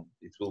so on.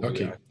 It will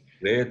be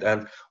great.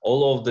 And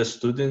all of the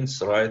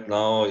students right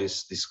now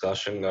is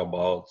discussing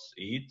about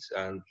it,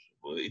 and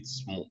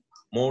it's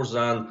more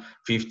than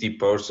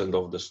 50%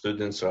 of the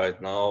students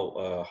right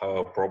now have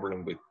a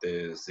problem with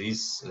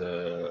this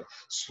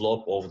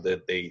slope of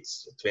the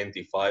dates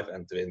 25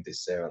 and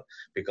 27,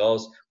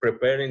 because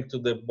preparing to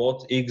the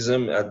both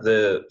exam at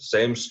the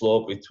same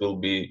slope, it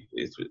will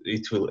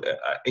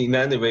in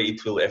any way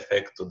it will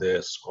affect to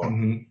the score.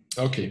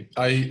 Okay,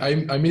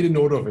 I made a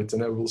note of it,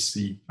 and I will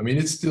see. I mean,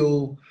 it's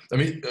still,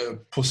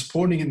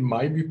 postponing it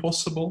might be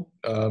possible.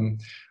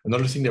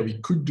 Another thing that we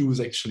could do is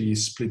actually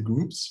split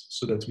groups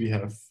so that we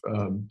have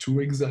 2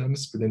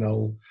 exams, but then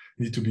I'll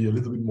need to be a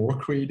little bit more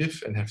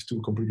creative and have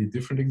 2 completely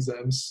different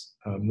exams.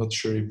 I'm not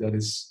sure if that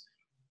is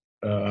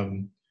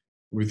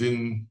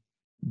within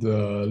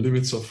the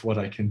limits of what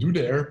I can do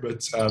there,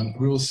 but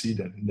we will see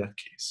then in that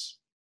case.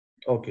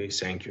 Okay,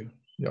 thank you.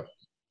 Yeah.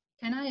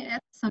 Can I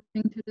add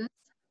something to this?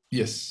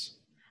 Yes.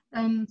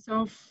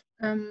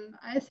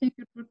 I think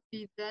it would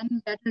be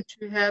then better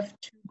to have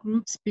 2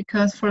 groups,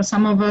 because for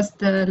some of us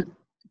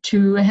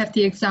to have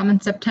the exam in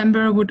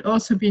September would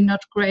also be not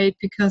great,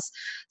 because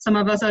some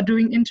of us are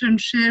doing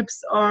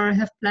internships or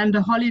have planned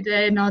a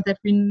holiday now that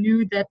we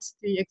knew that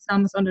the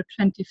exam is on the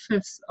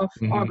 25th of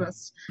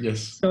August.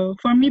 Yes. So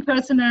for me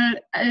personally,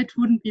 it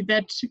wouldn't be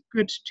that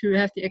good to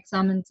have the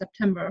exam in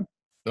September.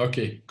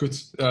 Okay, good.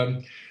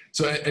 And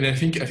I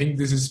think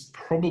this is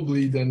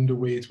probably then the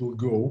way it will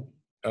go.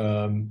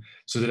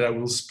 So that I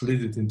will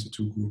split it into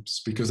 2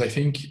 groups, because I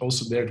think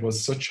also there it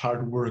was such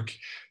hard work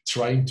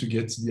trying to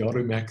get the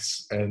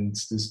Audimax and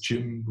this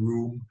gym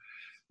room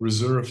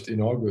reserved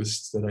in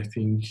August, that I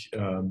think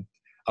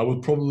I will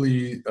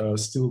probably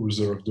still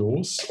reserve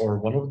those, or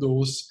one of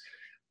those,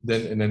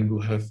 and then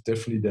we'll have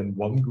definitely then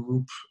 1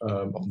 group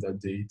on that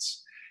date.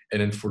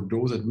 And then for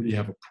those that really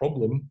have a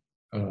problem,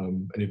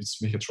 and if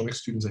it's mechatronics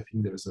students, I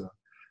think there's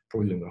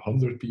probably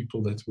 100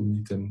 people that will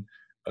need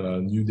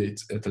a new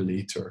date at a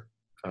later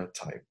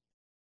time.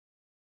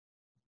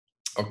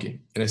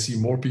 Okay, and I see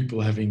more people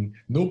having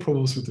no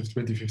problems with the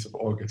 25th of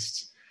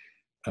August.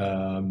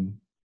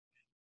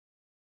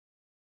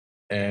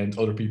 And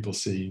other people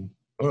saying,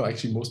 oh,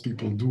 actually most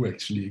people do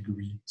actually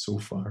agree so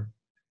far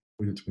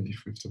with the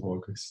 25th of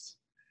August.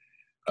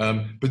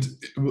 But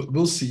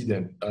we'll see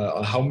then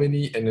how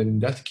many, and in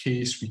that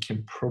case, we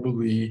can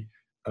probably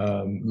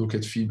look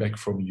at feedback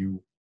from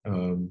you.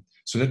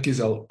 So in that case,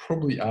 I'll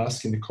probably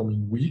ask in the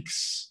coming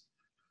weeks,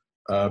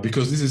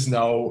 because this is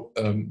now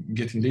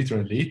getting later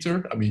and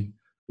later. I mean,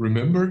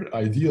 remember,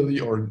 ideally,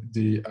 or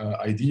the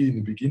idea in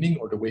the beginning,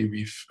 or the way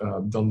we've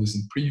done this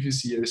in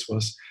previous years,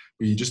 was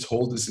we just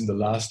hold this in the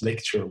last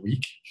lecture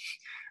week.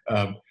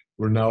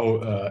 We're now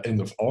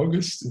end of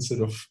August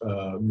instead of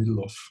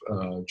middle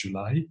of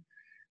July.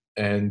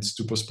 And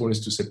to postpone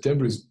this to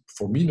September is,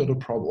 for me, not a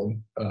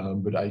problem.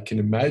 But I can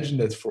imagine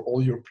that for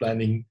all your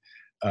planning,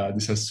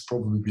 this has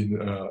probably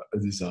been a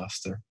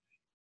disaster.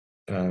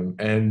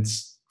 And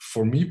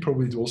for me,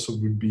 probably it also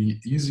would be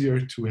easier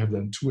to have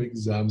then 2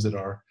 exams that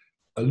are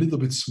a little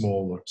bit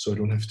smaller, so I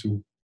don't have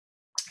to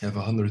have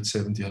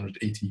 170,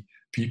 180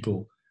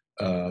 people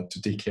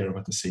to take care of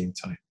at the same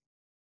time.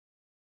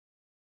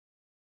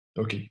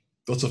 Okay,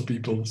 lots of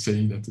people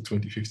saying that the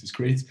 25th is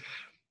great.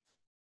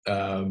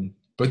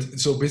 But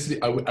so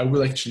basically, I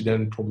will actually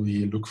then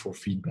probably look for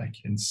feedback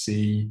and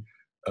say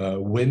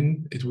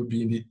when it would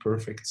be indeed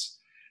perfect.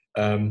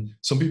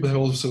 Some people have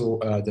also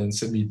then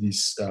sent me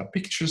these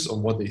pictures of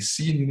what they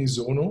see in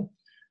Unisono.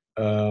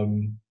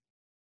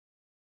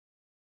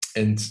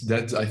 And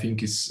that, I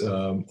think, is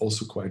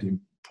also quite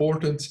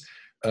important.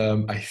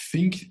 I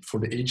think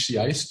for the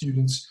HCI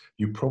students,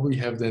 you probably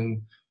have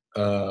then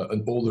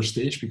an older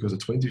stage, because the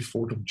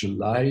 24th of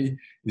July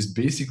is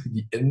basically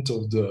the end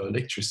of the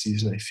lecture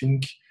season. I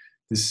think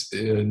this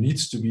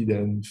needs to be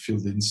then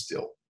filled in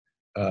still.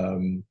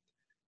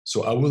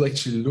 So I will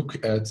actually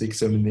look at the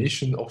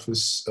examination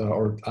office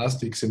or ask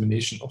the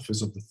examination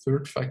office of the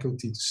 3rd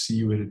faculty to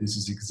see whether this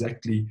is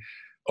exactly,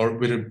 or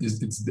whether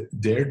it's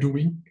their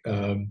doing.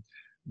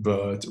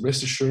 But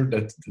rest assured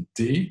that the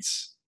date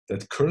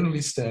that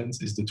currently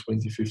stands is the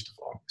 25th of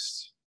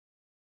August.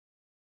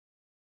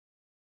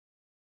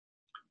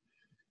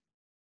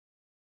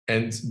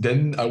 And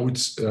then I would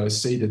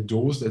say that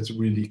those that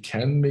really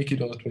can make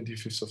it on the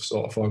 25th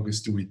of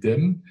August, do it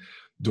then.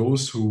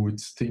 Those who would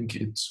think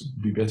it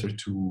would be better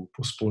to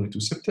postpone it to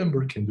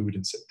September can do it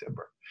in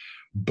September.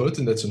 But,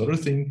 and that's another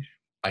thing,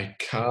 I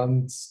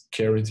can't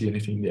guarantee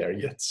anything there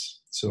yet.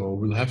 So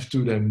we'll have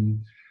to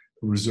then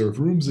reserve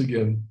rooms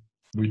again,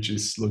 which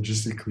is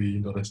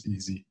logistically not as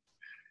easy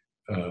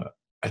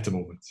at the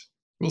moment.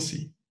 We'll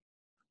see.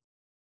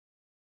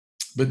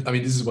 But I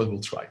mean, this is what we'll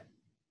try.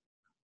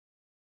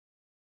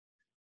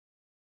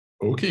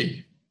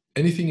 Okay,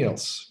 anything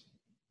else?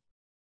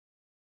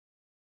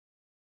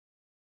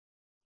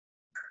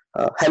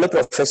 Hello,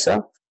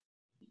 Professor.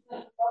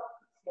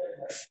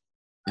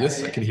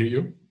 Yes, I can hear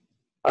you.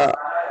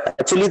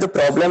 Actually, the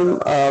problem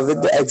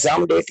with the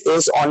exam date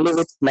is only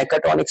with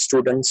mechatronics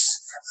students.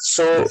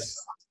 So Yes.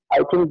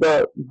 I think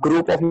the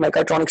group of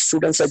mechatronics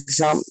students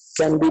exam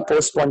can be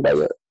postponed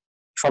by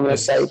from your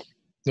Yes. side.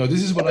 No,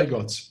 this is what I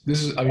got.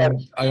 This is, I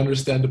mean, I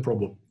understand the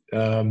problem.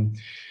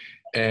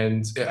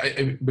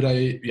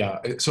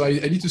 So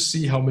I need to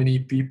see how many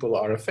people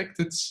are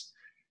affected,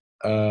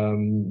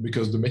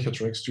 because the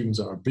mechatronics students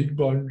are a big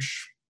bunch,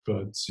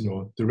 but you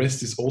know the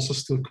rest is also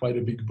still quite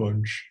a big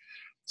bunch.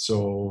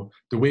 So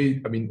the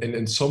way, I mean,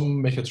 and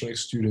some mechatronics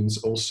students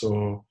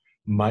also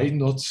might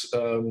not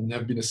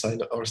have been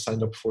assigned or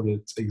signed up for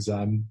that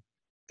exam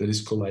that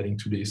is colliding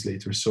 2 days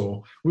later.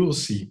 So we will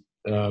see.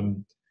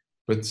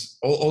 But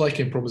all I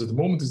can promise at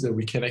the moment is that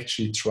we can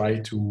actually try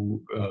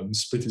to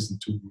split this in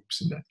 2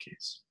 groups in that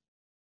case.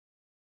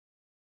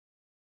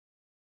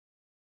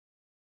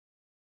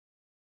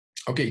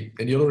 Okay,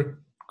 any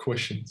other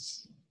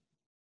questions?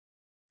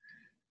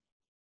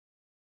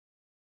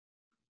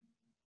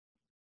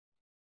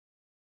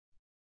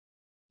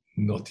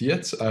 Not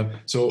yet.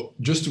 So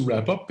just to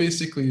wrap up,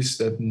 basically, is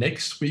that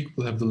next week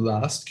we'll have the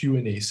last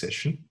Q&A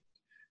session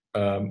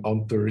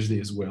on Thursday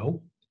as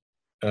well.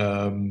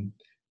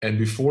 And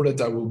before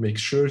that, I will make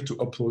sure to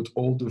upload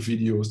all the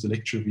videos, the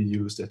lecture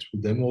videos, that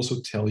will then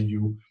also tell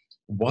you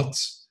what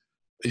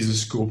is the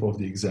scope of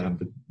the exam.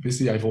 But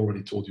basically, I've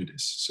already told you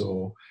this.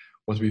 So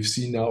what we've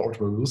seen now, or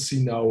what we'll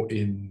see now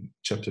in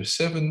chapter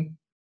 7,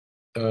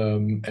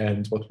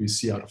 and what we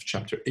see out of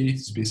chapter 8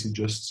 is basically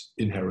just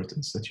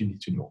inheritance that you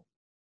need to know.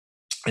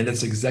 And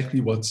that's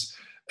exactly what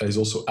is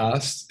also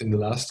asked in the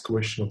last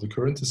question of the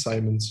current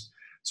assignments.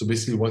 So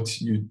basically what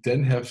you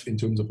then have in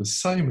terms of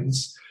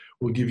assignments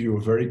will give you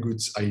a very good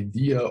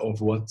idea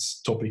of what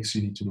topics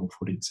you need to know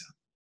for the exam.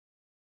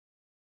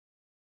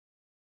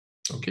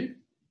 Okay.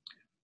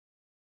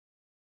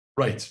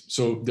 Right,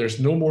 so there's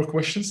no more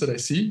questions that I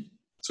see.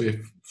 So you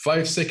have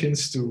 5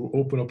 seconds to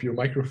open up your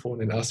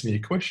microphone and ask me a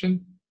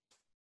question.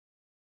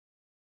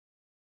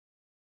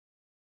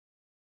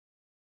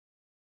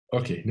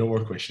 Okay, no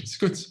more questions.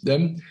 Good.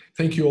 Then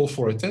thank you all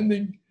for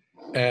attending.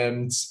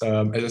 And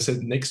as I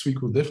said, next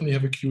week we'll definitely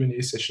have a Q&A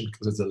session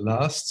because it's the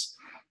last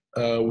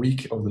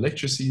week of the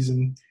lecture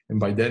season. And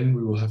by then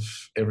we will have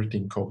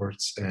everything covered.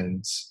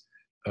 And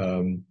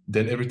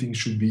then everything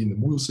should be in the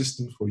Moodle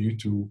system for you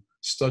to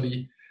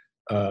study.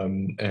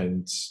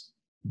 And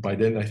by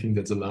then I think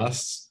that's the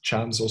last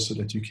chance also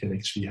that you can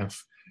actually have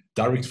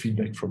direct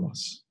feedback from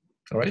us.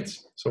 All right.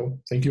 So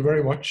thank you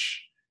very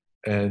much.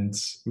 And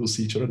we'll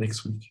see each other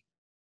next week.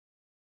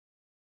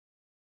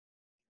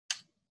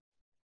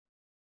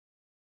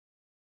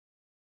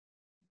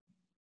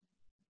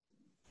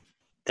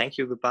 Thank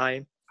you.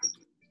 Goodbye.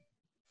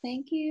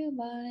 Thank you.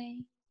 Bye.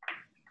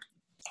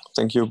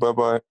 Thank you.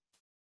 Bye-bye.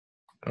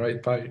 All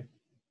right. Bye.